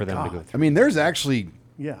wrong for them to go God. through. I mean, there's actually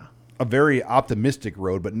yeah. a very optimistic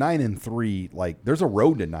road, but 9-3, like there's a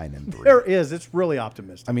road to 9-3. There is. It's really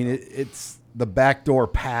optimistic. I mean, it's the backdoor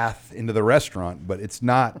path into the restaurant, but it's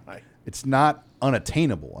not. Right. It's not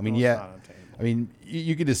unattainable. I mean, No, it's yeah. not unattainable. I mean,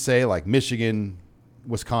 you could just say like Michigan,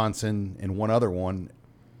 Wisconsin, and one other one,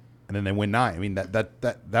 and then they win 9. I mean,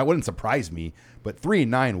 that wouldn't surprise me, but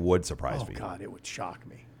 3-9 would surprise me. Oh God, it would shock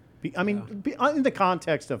me. I mean, in the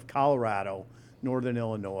context of Colorado, Northern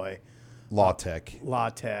Illinois, La Tech.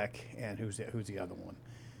 and who's the other one?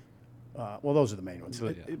 Well, those are the main ones.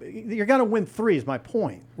 Well, yeah. You're going to win 3 is my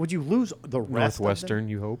point. Would you lose the rest Northwestern, of them?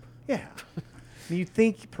 you hope? Yeah. I mean, you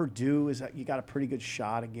think Purdue you got a pretty good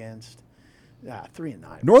shot against?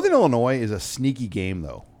 3-9. Northern Illinois is a sneaky game,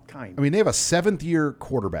 though. Kind. I mean, they have a 7th-year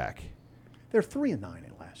quarterback. They're 3-9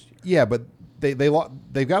 in last year. Yeah, but they've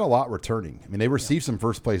got a lot returning. I mean, they received some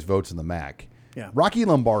first-place votes in the MAC. Yeah. Rocky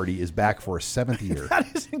Lombardi is back for a 7th year.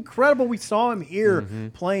 That is incredible. We saw him here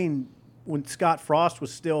playing when Scott Frost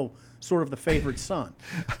was still sort of the favorite son.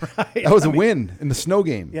 Right? That was a win in the snow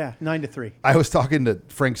game. Yeah, 9-3. I was talking to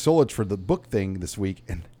Frank Solich for the book thing this week,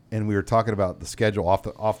 and we were talking about the schedule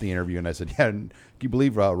off the interview, and I said, "Yeah, can you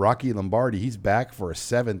believe Rocky Lombardi? He's back for a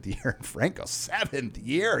 7th year." And Frank goes, "7th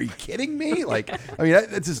year? Are you kidding me?" Like, I mean,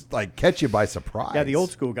 it's just like catch you by surprise. Yeah, the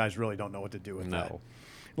old school guys really don't know what to do with that.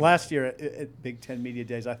 Last year at Big Ten Media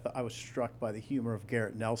Days, I was struck by the humor of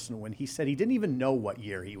Garrett Nelson when he said he didn't even know what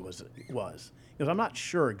year he was. He goes, "I'm not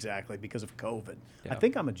sure exactly because of COVID. Yeah. I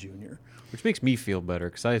think I'm a junior." Which makes me feel better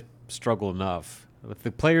because I struggle enough. If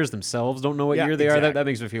the players themselves don't know what Yeah, year they are, exactly. that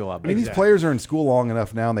makes me feel a lot I better. mean, these players are in school long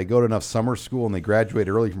enough now, and they go to enough summer school, and they graduate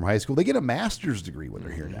early from high school. They get a master's degree when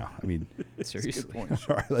they're here now. I mean, Seriously. all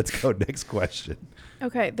right, let's go. Next question.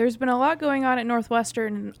 Okay, there's been a lot going on at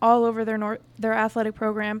Northwestern and all over their athletic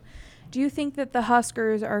program. Do you think that the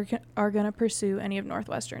Huskers are going to pursue any of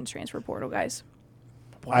Northwestern's transfer portal guys?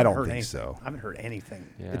 Boy, I don't haven't heard think anything. so. I haven't heard anything.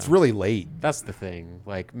 Yeah. It's really late. That's the thing.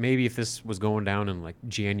 Like, maybe if this was going down in, like,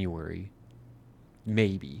 January,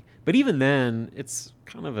 maybe. But even then, it's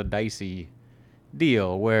kind of a dicey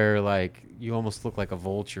deal where, like, you almost look like a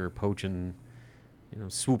vulture poaching,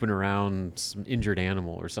 swooping around some injured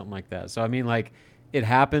animal or something like that. So, I mean, like, it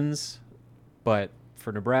happens, but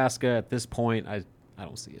for Nebraska at this point, I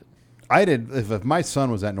don't see it. If my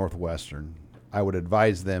son was at Northwestern, I would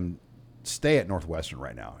advise them stay at Northwestern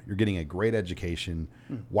right now. You're getting a great education.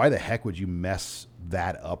 Why the heck would you mess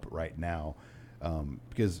that up right now?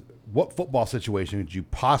 Because what football situation could you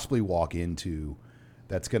possibly walk into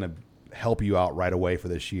that's going to help you out right away for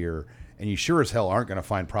this year? And you sure as hell aren't going to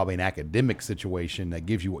find probably an academic situation that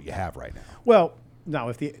gives you what you have right now. Well, now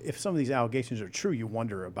if some of these allegations are true, you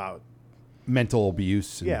wonder about Mental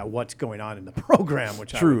abuse. And what's going on in the program.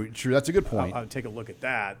 Which True. That's a good point. I would take a look at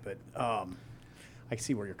that, but I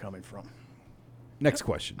see where you're coming from. Next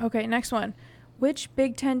question. Okay, next one. Which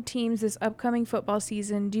Big Ten teams this upcoming football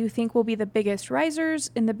season do you think will be the biggest risers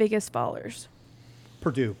and the biggest fallers?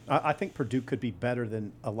 Purdue. I think Purdue could be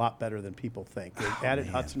a lot better than people think. They added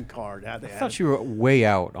Hudson Card. I thought you were way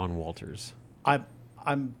out on Walters. I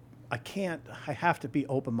have to be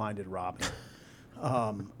open-minded, Robin.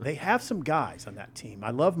 They have some guys on that team.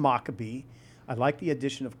 I love Maccabee. I like the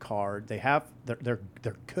addition of Card. They're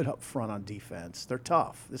good up front on defense. They're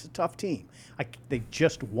tough. This is a tough team. They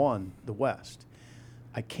just won the West.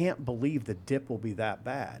 I can't believe the dip will be that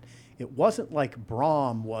bad. It wasn't like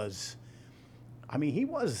Braum was. I mean, he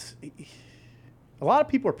was. A lot of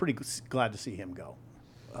people are pretty glad to see him go.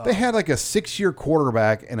 They had like a 6-year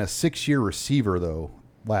quarterback and a 6-year receiver, though,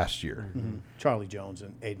 last year. Mm-hmm. Charlie Jones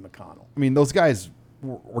and Aiden McConnell. I mean, those guys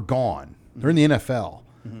were gone. They're in the NFL.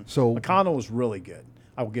 Mm-hmm. So McConnell was really good.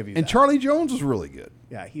 I will give you that. And Charlie Jones was really good.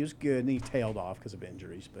 Yeah, he was good, and he tailed off because of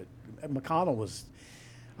injuries. But McConnell was,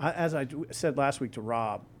 as I said last week to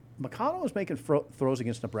Rob, McConnell was making throws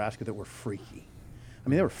against Nebraska that were freaky. I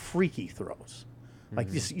mean, they were freaky throws. Like,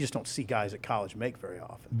 you just don't see guys at college make very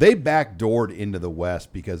often. They backdoored into the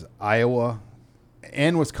West because Iowa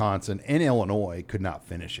and Wisconsin and Illinois could not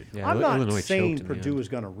finish it. Yeah, I'm not Illinois saying choked in the Purdue end. is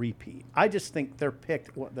going to repeat. I just think they're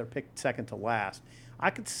picked second to last. I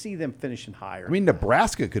could see them finishing higher. I mean,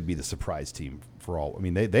 Nebraska could be the surprise team for all. I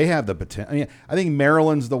mean, they have the potential. I mean, I think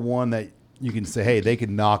Maryland's the one that you can say, hey, they could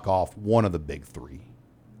knock off one of the big three.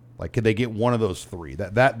 Like, could they get one of those three?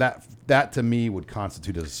 That to me would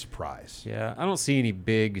constitute as a surprise. Yeah, I don't see any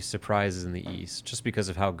big surprises in the East just because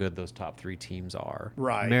of how good those top three teams are.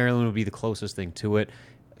 Right. Maryland would be the closest thing to it.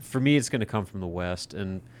 For me, it's going to come from the West,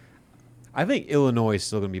 and I think Illinois is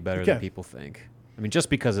still going to be better than people think. I mean, just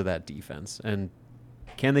because of that defense. And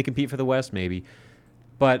can they compete for the West? Maybe.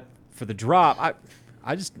 But for the drop,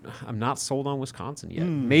 I'm not sold on Wisconsin yet.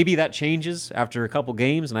 Maybe that changes after a couple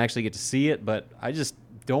games and I actually get to see it, but I just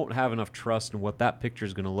don't have enough trust in what that picture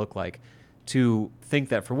is going to look like to think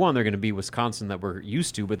that, for one, they're going to be Wisconsin that we're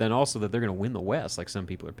used to, but then also that they're going to win the West like some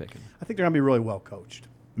people are picking. I think they're going to be really well coached.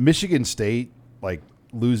 Michigan State, like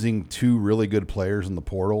losing two really good players in the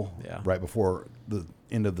portal right before the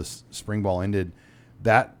end of the spring ball ended,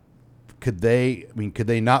 that could they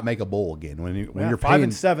not make a bowl again when you're paying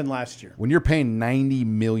 5-7 last year? When you're paying $90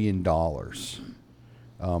 million,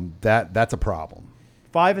 that's a problem.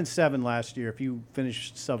 5-7 last year. If you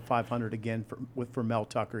finish sub 500 again for Mel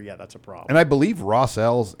Tucker, that's a problem. And I believe Ross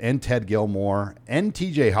Ells and Ted Gilmore and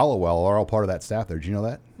T.J. Hollowell are all part of that staff there. Did you know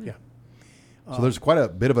that? Yeah. So there's quite a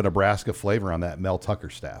bit of a Nebraska flavor on that Mel Tucker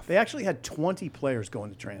staff. They actually had 20 players go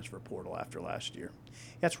into transfer portal after last year.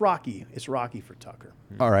 That's rocky. It's rocky for Tucker.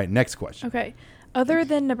 All right, next question. Okay. Other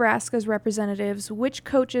than Nebraska's representatives, which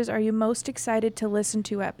coaches are you most excited to listen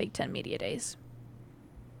to at Big Ten Media Days?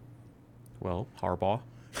 Well, Harbaugh.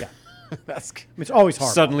 Yeah. That's it's always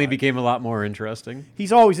Harbaugh. Suddenly became a lot more interesting.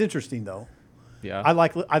 He's always interesting, though. Yeah.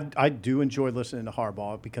 I do enjoy listening to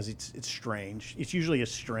Harbaugh because it's strange. It's usually a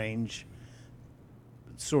strange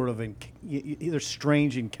sort of either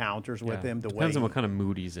strange encounters with him. Depends on what kind of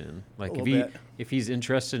mood he's in. Like if he's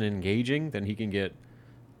interested in engaging, then he can get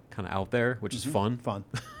kind of out there, which is fun.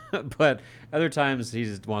 But other times he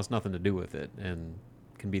just wants nothing to do with it and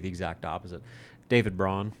can be the exact opposite. David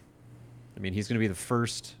Braun. I mean, he's going to be the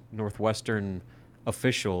first Northwestern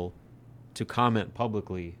official to comment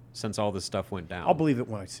publicly since all this stuff went down. I'll believe it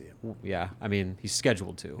when I see it. Yeah, I mean, he's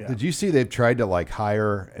scheduled to. Yeah. Did you see they've tried to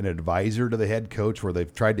hire an advisor to the head coach, where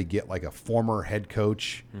they've tried to get a former head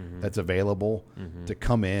coach that's available to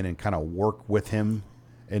come in and kind of work with him,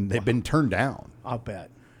 and they've been turned down. I'll bet.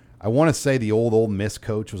 I want to say the old Miss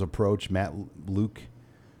coach was approached, Matt Luke.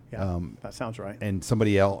 Yeah, that sounds right. And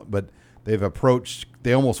somebody else, but they've approached.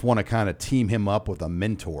 They almost want to kind of team him up with a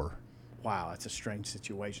mentor. Wow, that's a strange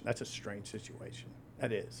situation.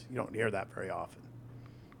 That is. You don't hear that very often,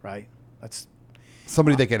 right? That's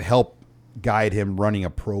somebody that could help guide him running a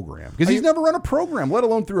program, because he's never run a program, let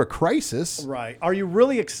alone through a crisis. Right. Are you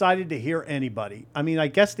really excited to hear anybody? I mean, I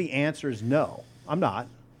guess the answer is no. I'm not.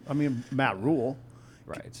 I mean, Matt Rule.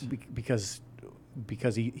 Right. Because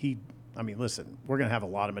he I mean, listen, we're going to have a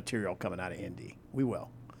lot of material coming out of Indy. We will.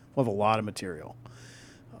 We'll have a lot of material.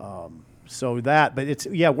 But it's,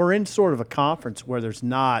 we're in sort of a conference where there's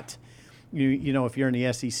not, you know, if you're in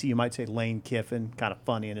the SEC, you might say Lane Kiffin, kind of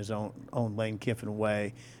funny in his own Lane Kiffin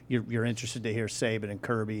way. You're interested to hear Saban and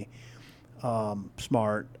Kirby,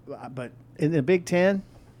 smart. But in the Big Ten,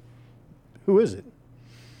 who is it?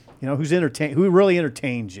 You know, who really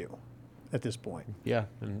entertains you at this point? Yeah,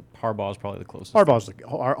 and Harbaugh is probably the closest.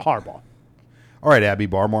 Harbaugh. All right, Abby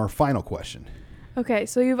Barmore, final question. Okay,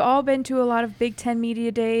 so you've all been to a lot of Big Ten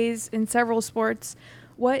media days in several sports.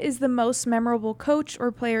 What is the most memorable coach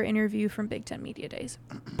or player interview from Big Ten media days?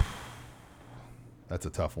 That's a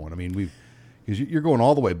tough one. I mean, because you're going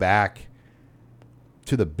all the way back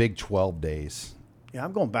to the Big 12 days. Yeah,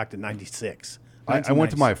 I'm going back to 96. I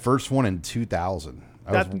went to my first one in 2000.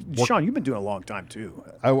 Sean, you've been doing it a long time, too.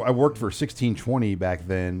 I worked for 1620 back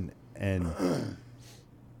then, and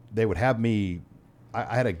they would have me –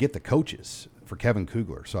 I had to get the coaches for Kevin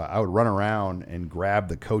Kugler. So I would run around and grab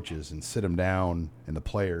the coaches and sit them down and the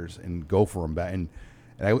players and go for them back. And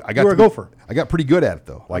I got you were a gopher. I got pretty good at it,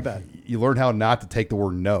 though. Like, you learn how not to take the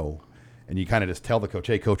word no, and you kind of just tell the coach,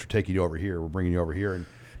 hey, coach, we're taking you over here. We're bringing you over here. And,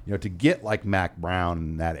 you know, to get like Mac Brown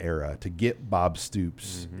in that era, to get Bob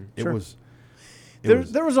Stoops, There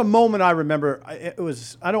was a moment I remember.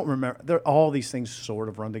 I don't remember. All these things sort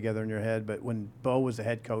of run together in your head. But when Bo was the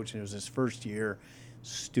head coach and it was his first year,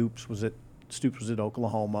 Stoops was at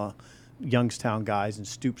Oklahoma, Youngstown guys, and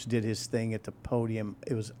Stoops did his thing at the podium.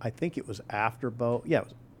 I think it was after Bo. Yeah,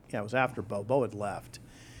 it was after Bo. Bo had left,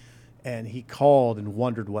 and he called and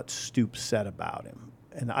wondered what Stoops said about him.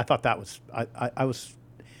 And I thought that was I was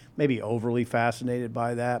maybe overly fascinated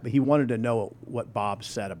by that, but he wanted to know what Bob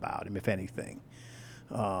said about him, if anything.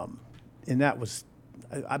 And that was,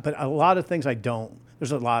 but a lot of things I don't.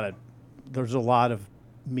 There's a lot of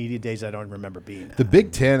media days I don't remember being at. The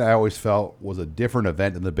Big Ten, I always felt, was a different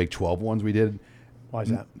event than the Big 12 ones we did. Why is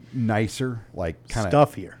that? Nicer, like kind of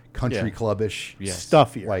Stuffier. country clubbish. Yes.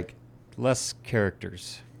 Stuffier. Like Less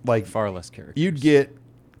characters. Like far less characters. you'd get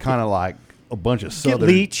kind of like a bunch of Get Southern.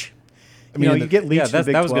 Leach. You get Leach. Yeah, in the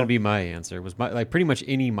Big that was going 12. to be my answer. Was like pretty much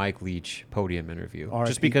any Mike Leach podium interview, RIP.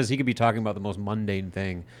 just because he could be talking about the most mundane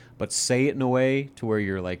thing, but say it in a way to where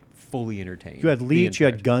you're like fully entertained. You had Leach. You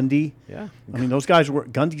had Gundy. Yeah. I mean, those guys were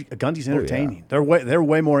Gundy's entertaining. They're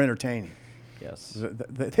way more entertaining. Yes.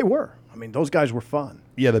 They were. I mean, those guys were fun.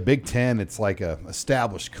 Yeah, the Big Ten, it's like a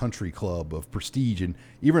established country club of prestige. And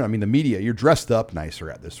even, I mean, the media, you're dressed up nicer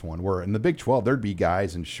at this one. Where in the Big 12, there'd be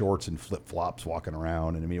guys in shorts and flip-flops walking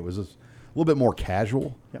around. And, I mean, it was just a little bit more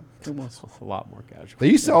casual. Yeah, it was. A lot more casual. They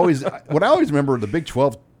used to always, what I always remember, the Big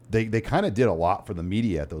 12, they kind of did a lot for the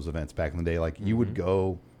media at those events back in the day. Like, you would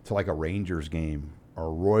go to like a Rangers game or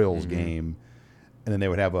a Royals game, and then they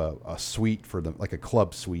would have a suite for them, like a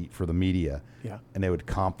club suite for the media. Yeah. And they would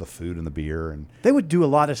comp the food and the beer. And They would do a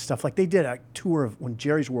lot of stuff. Like they did a tour of, when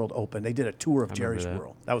Jerry's World opened, they did a tour of remember Jerry's that.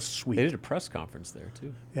 World. That was sweet. They did a press conference there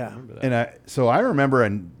too. Yeah. I remember that. And so I remember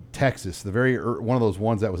in Texas, the very one of those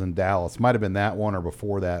ones that was in Dallas, might have been that one or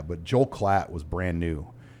before that, but Joel Klatt was brand new,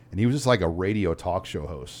 and he was just like a radio talk show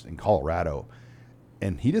host in Colorado,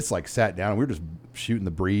 and he just like sat down, and we were just shooting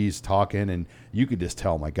the breeze, talking, and you could just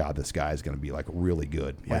tell, my God, this guy is going to be like really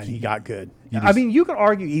good. Yeah, Like and he got good. just- I mean, you could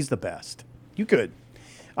argue he's the best. You could.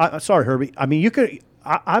 Sorry, Herbie. I mean, you could.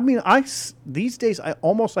 These days I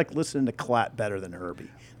almost like listening to Klatt better than Herbie.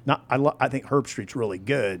 I think Herb Street's really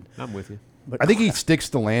good. I'm with you. But I think he sticks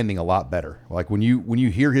to landing a lot better. Like when you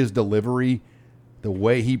hear his delivery, the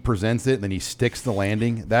way he presents it, and then he sticks the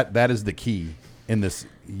landing. That is the key in this.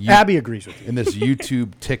 Abby agrees with you. In this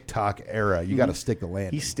YouTube TikTok era, you got to stick the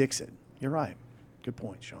landing. He sticks it. You're right. Good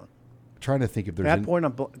point, Sean. Trying to think if there's Bad point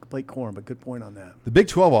on Blake Corum, but good point on that. the Big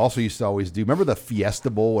 12 also used to always do. Remember the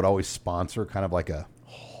Fiesta Bowl would always sponsor kind of like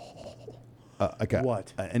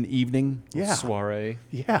What? an evening. Yeah. Soiree.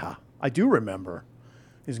 Yeah, I do remember.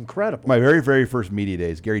 It's incredible. My very first media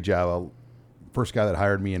days, Gary Java, first guy that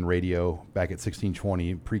hired me in radio back at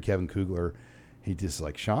 1620, pre Kevin Kugler. He just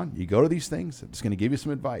like, Sean, you go to these things. I'm just going to give you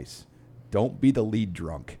some advice. Don't be the lead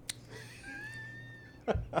drunk.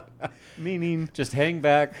 Meaning, Just hang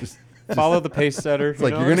back. Follow the pace setter. It's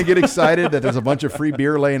like you're going to get excited that there's a bunch of free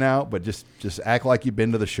beer laying out, but just act like you've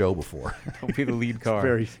been to the show before. Don't be the lead car.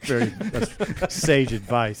 very that's sage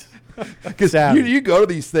advice. Because Savvy. you go to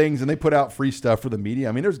these things and they put out free stuff for the media.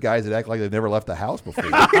 I mean, there's guys that act like they've never left the house before.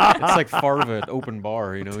 It's like Farva at open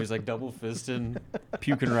bar. He's like double fisting,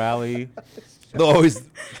 puke and rally. They'll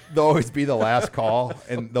always be the last call,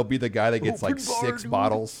 and they'll be the guy that gets like 6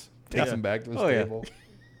 bottles, takes them back to his table.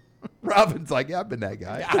 Robin's like, yeah, I've been that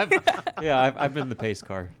guy. I've been the pace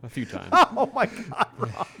car a few times. Oh my God,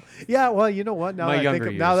 Rob. Yeah, well, you know what? Now My that I think younger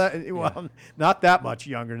of, now years. that well, not that much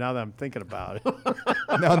younger. Now that I'm thinking about it.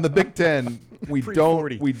 Now in the Big Ten, we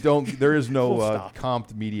Pre-40. don't. There is no Full stop.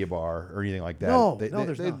 comped media bar or anything like that. No, they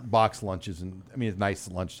there's they not. box lunches, and I mean, it's nice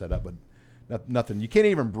lunch setup, but nothing. You can't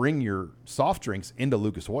even bring your soft drinks into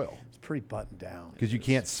Lucas Oil It's pretty buttoned down. because you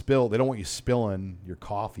can't spill. They don't want you spilling your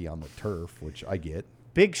coffee on the turf, which I get.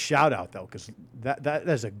 Big shout out though, because that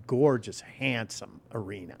is a gorgeous, handsome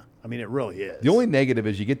arena. I mean, it really is. The only negative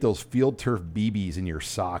is you get those field turf BBs in your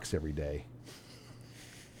socks every day.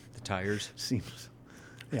 The tires. seems,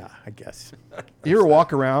 yeah, I guess. You ever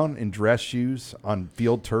walk around in dress shoes on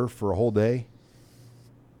field turf for a whole day?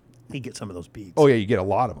 He gets some of those beads. Oh yeah, you get a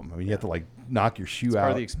lot of them. I mean, you have to like knock your shoe out.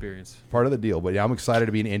 Part of the experience. Part of the deal. But yeah, I'm excited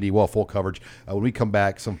to be in Indy. Well, full coverage. When we come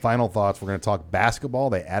back, some final thoughts. We're going to talk basketball.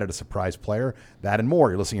 They added a surprise player. That and more.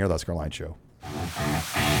 You're listening here to the HuskerOnline Show.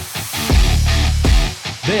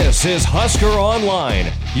 This is Husker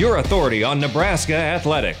Online, your authority on Nebraska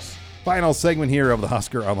athletics. Final segment here of the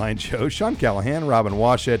HuskerOnline Show. Sean Callahan, Robin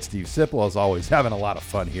Washett, Steve Sipple, as always, having a lot of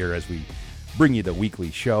fun here as we bring you the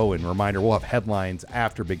weekly show. And reminder, we'll have headlines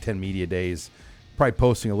after Big Ten Media Days, probably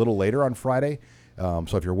posting a little later on Friday. So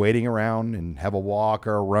if you're waiting around and have a walk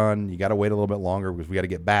or a run, you got to wait a little bit longer because we got to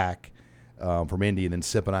get back from Indy. And then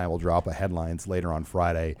Sip and I will drop a headlines later on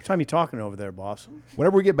Friday. What time you talking over there, boss?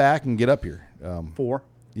 Whenever we get back and get up here. 4.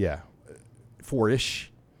 Yeah, 4-ish.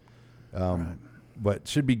 But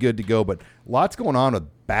should be good to go. But lots going on with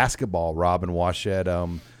basketball, Robin Washett.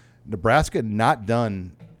 Nebraska not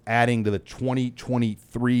done adding to the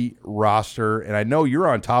 2023 roster. And I know you're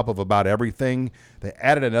on top of about everything. They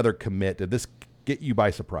added another commit. Did this get you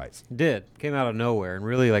by surprise? Did. Came out of nowhere. And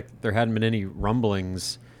really, like, there hadn't been any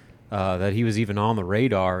rumblings that he was even on the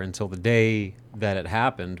radar until the day that it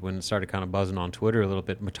happened, when it started kind of buzzing on Twitter a little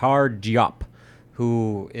bit. Matar Diop,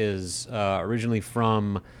 who is originally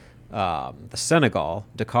from the Senegal,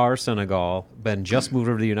 Dakar, Senegal, been just moved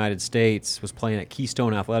over to the United States, was playing at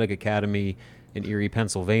Keystone Athletic Academy in Erie,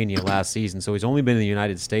 Pennsylvania last season. So he's only been in the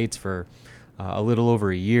United States for a little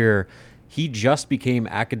over a year. He just became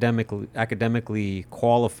academically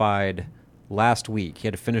qualified last week. He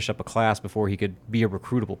had to finish up a class before he could be a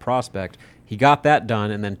recruitable prospect. He got that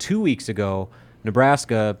done, and then 2 weeks ago,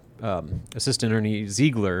 Nebraska assistant Ernie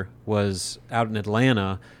Ziegler was out in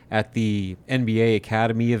Atlanta at the NBA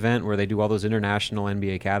Academy event where they do all those international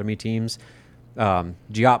NBA Academy teams.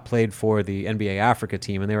 Diop played for the NBA Africa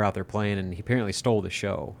team, and they were out there playing, and he apparently stole the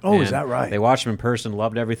show. Oh, and is that right? They watched him in person,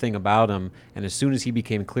 loved everything about him, and as soon as he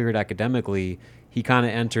became cleared academically, he kind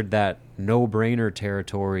of entered that no-brainer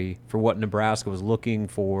territory for what Nebraska was looking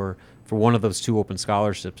for one of those 2 open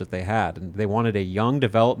scholarships that they had. And they wanted a young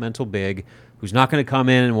developmental big who's not going to come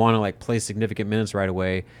in and want to like play significant minutes right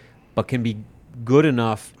away, but can be good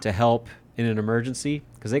enough to help in an emergency,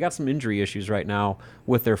 because they got some injury issues right now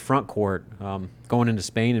with their front court going into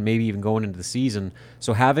Spain and maybe even going into the season.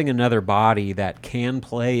 So having another body that can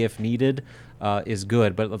play if needed is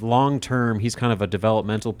good. But long term, he's kind of a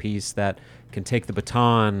developmental piece that can take the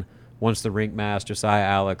baton once the rink master, Josiah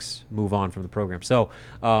Alex, move on from the program. So,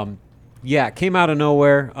 it came out of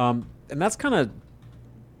nowhere. And that's kind of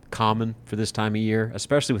common for this time of year,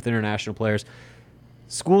 especially with international players.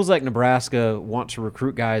 Schools like Nebraska want to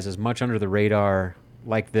recruit guys as much under the radar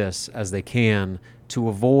like this as they can to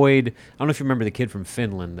avoid, I don't know if you remember the kid from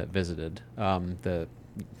Finland that visited, can't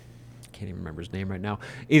even remember his name right now.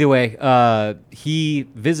 Either way, he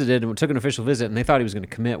visited and took an official visit, and they thought he was going to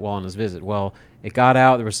commit while on his visit. Well, it got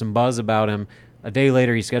out. There was some buzz about him. A day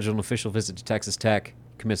later, he scheduled an official visit to Texas Tech,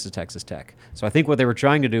 commits to Texas Tech. So I think what they were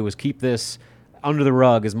trying to do was keep this under the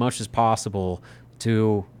rug as much as possible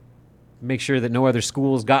to make sure that no other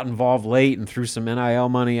schools got involved late and threw some NIL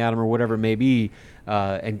money at him or whatever it may be,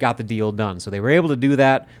 and got the deal done. So they were able to do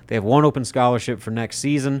that. They have 1 open scholarship for next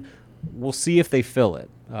season. We'll see if they fill it.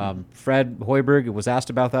 Fred Hoiberg was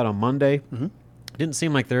asked about that on Monday. Mm-hmm. It didn't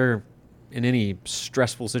seem like they're in any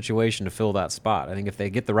stressful situation to fill that spot. I think if they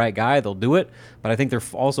get the right guy, they'll do it. But I think they're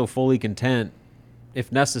also fully content,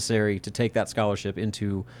 if necessary, to take that scholarship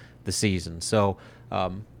into the season. So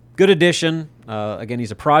good addition. Again,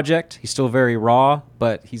 he's a project. He's still very raw,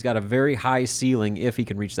 but he's got a very high ceiling if he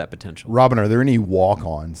can reach that potential. Robin, are there any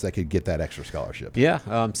walk-ons that could get that extra scholarship? Yeah,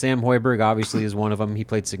 Sam Hoiberg obviously is one of them. He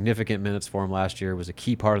played significant minutes for him last year, was a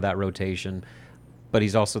key part of that rotation, but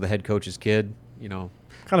he's also the head coach's kid. You know,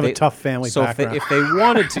 kind of a tough family background. If they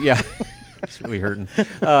wanted to, yeah. It's really hurting.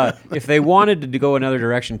 If they wanted to go another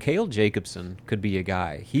direction, Cale Jacobson could be a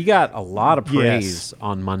guy. He got a lot of praise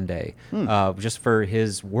on Monday just for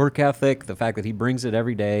his work ethic, the fact that he brings it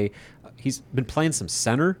every day. He's been playing some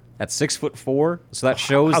center at 6'4", so that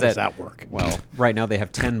shows How that. does that work? Well, right now they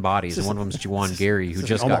have 10 bodies, and one of them is Juwan Gary, who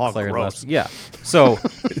just got cleared last. Gross. Yeah, so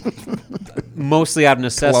mostly out of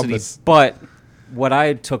necessity, Columbus. but. What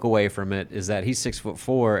I took away from it is that he's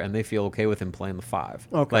 6'4", and they feel okay with him playing the 5.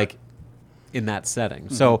 Okay. Like, in that setting.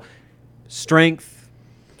 Mm-hmm. So strength,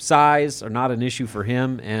 size are not an issue for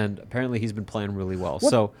him, and apparently he's been playing really well.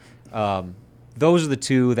 So those are the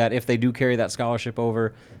 2 that if they do carry that scholarship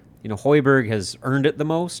over, you know, Hoiberg has earned it the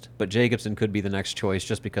most, but Jacobson could be the next choice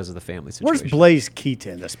just because of the family situation. Where's Blaze Keita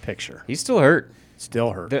in this picture? He's still hurt.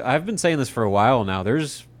 Still hurt. I've been saying this for a while now.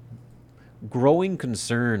 There's growing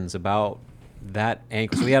concerns about that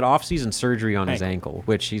ankle. So he had off-season surgery on his ankle,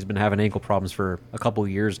 which he's been having ankle problems for a couple of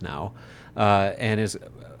years now, and is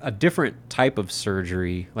a different type of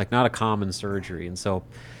surgery, like not a common surgery. And so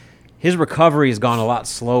his recovery has gone a lot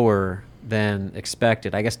slower than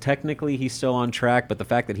expected. I guess technically he's still on track, but the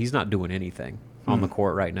fact that he's not doing anything on the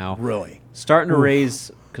court right now, really starting to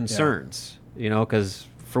raise concerns, you know, because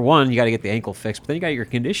for one, you got to get the ankle fixed, but then you got your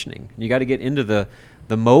conditioning. You got to get into the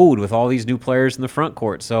mode with all these new players in the front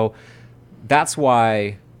court. So that's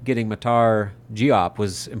why getting Matar Diop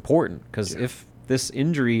was important, because if this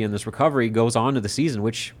injury and this recovery goes on to the season,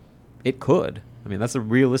 which it could, I mean, that's a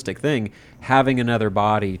realistic thing, having another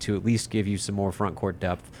body to at least give you some more front court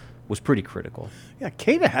depth was pretty critical. Yeah,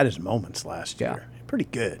 Keita had his moments last year. Pretty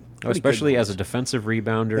good. Especially as a defensive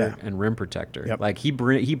rebounder and rim protector. Yep. Like he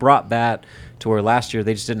brought that to where last year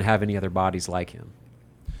they just didn't have any other bodies like him.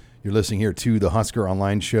 You're listening here to the Husker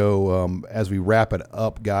Online Show. As we wrap it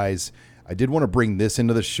up, guys, I did want to bring this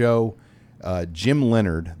into the show. Jim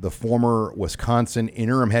Leonard, the former Wisconsin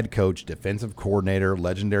interim head coach, defensive coordinator,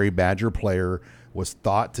 legendary Badger player, was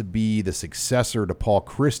thought to be the successor to Paul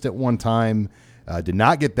Chryst at one time, did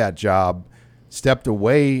not get that job, stepped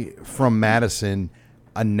away from Madison,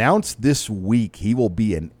 announced this week he will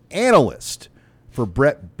be an analyst for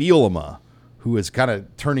Brett Bielema, who is kind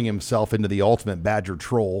of turning himself into the ultimate Badger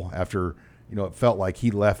troll after, it felt like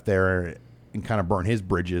he left there and kind of burned his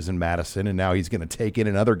bridges in Madison, and now he's going to take in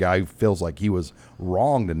another guy who feels like he was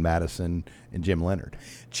wronged in Madison, and Jim Leonhard.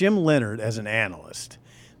 Jim Leonhard, as an analyst,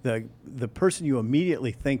 the person you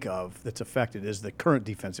immediately think of that's affected is the current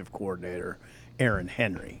defensive coordinator, Aaron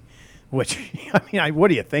Henry. Which,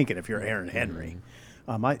 what are you thinking if you're Aaron Henry?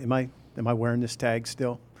 Am I wearing this tag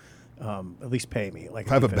still? At least pay me.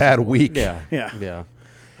 Like I have a bad week. Yeah.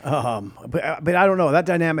 But I don't know, that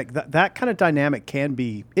dynamic, that kind of dynamic can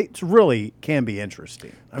be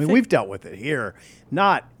interesting. We've dealt with it here.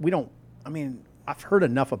 I've heard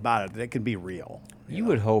enough about it that it can be real. You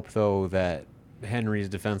would hope, though, that Henry's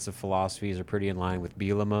defensive philosophies are pretty in line with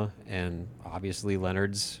Bielema, and obviously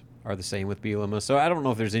Leonard's are the same with Bielema. So I don't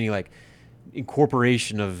know if there's any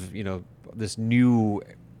incorporation of this new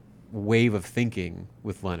wave of thinking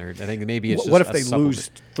with Leonhard. I think maybe it's just what if they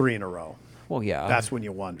lose 3 in a row? Well, yeah, that's when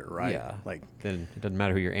you wonder, right? Yeah, then it doesn't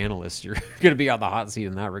matter who your analyst, you're going to be on the hot seat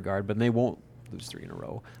in that regard. But they won't lose 3 in a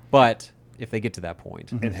row. But if they get to that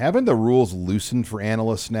point, and having the rules loosened for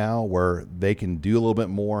analysts now, where they can do a little bit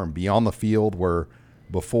more and be on the field, where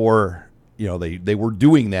before. They were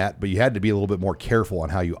doing that, but you had to be a little bit more careful on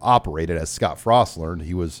how you operated. As Scott Frost learned,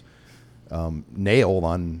 he was nailed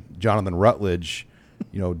on Jonathan Rutledge,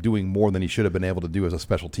 doing more than he should have been able to do as a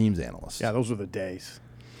special teams analyst. Yeah, those were the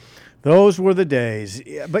days.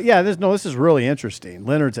 Yeah, but yeah, this is really interesting.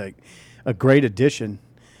 Leonard's a great addition.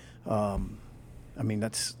 What can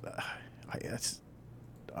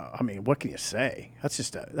you say?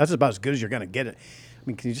 That's about as good as you're going to get it.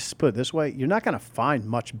 Can you just put it this way? You're not going to find a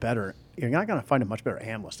much better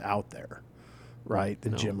analyst out there, right,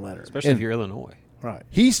 than Jim Leonhard. Especially if you're Illinois. Right.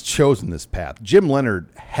 He's chosen this path. Jim Leonhard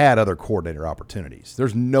had other coordinator opportunities.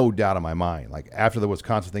 There's no doubt in my mind. After the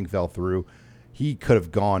Wisconsin thing fell through, he could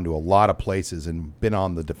have gone to a lot of places and been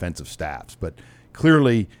on the defensive staffs. But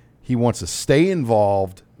clearly he wants to stay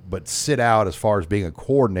involved but sit out as far as being a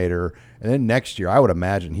coordinator. And then next year, I would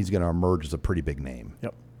imagine he's going to emerge as a pretty big name.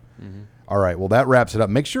 Yep. Mm-hmm. All right, well, that wraps it up.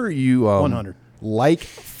 Make sure you 100.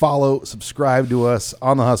 Follow, subscribe to us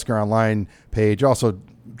on the Husker Online page. Also,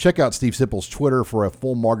 check out Steve Sipple's Twitter for a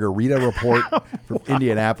full margarita report from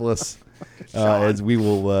Indianapolis, as we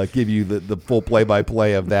will give you the full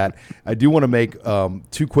play-by-play of that. I do want to make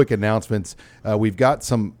 2 quick announcements. We've got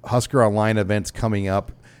some Husker Online events coming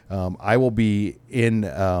up. I will be in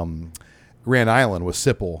Grand Island with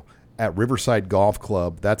Sipple at Riverside Golf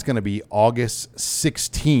Club. That's going to be August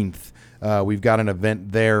 16th. We've got an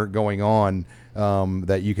event there going on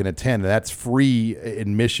that you can attend. That's free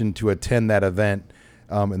admission to attend that event.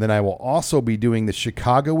 And then I will also be doing the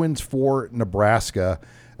Chicagoans for Nebraska.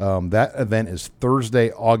 That event is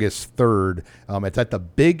Thursday, August 3rd. It's at the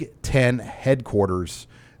Big Ten headquarters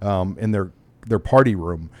in their party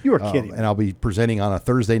room. You are kidding. And I'll be presenting on a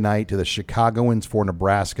Thursday night to the Chicagoans for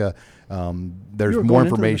Nebraska. There's more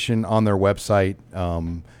information on their website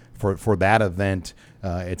for that event.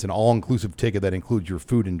 It's an all-inclusive ticket that includes your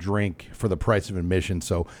food and drink for the price of admission.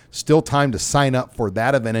 So still time to sign up for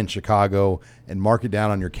that event in Chicago and mark it down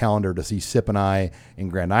on your calendar to see Sip and I in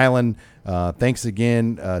Grand Island. Thanks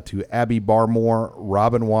again to Abby Barmore,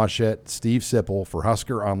 Robin Washett, Steve Sipple for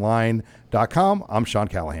HuskerOnline.com. I'm Sean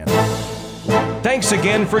Callahan. Thanks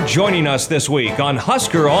again for joining us this week on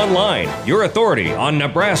Husker Online, your authority on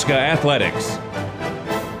Nebraska athletics.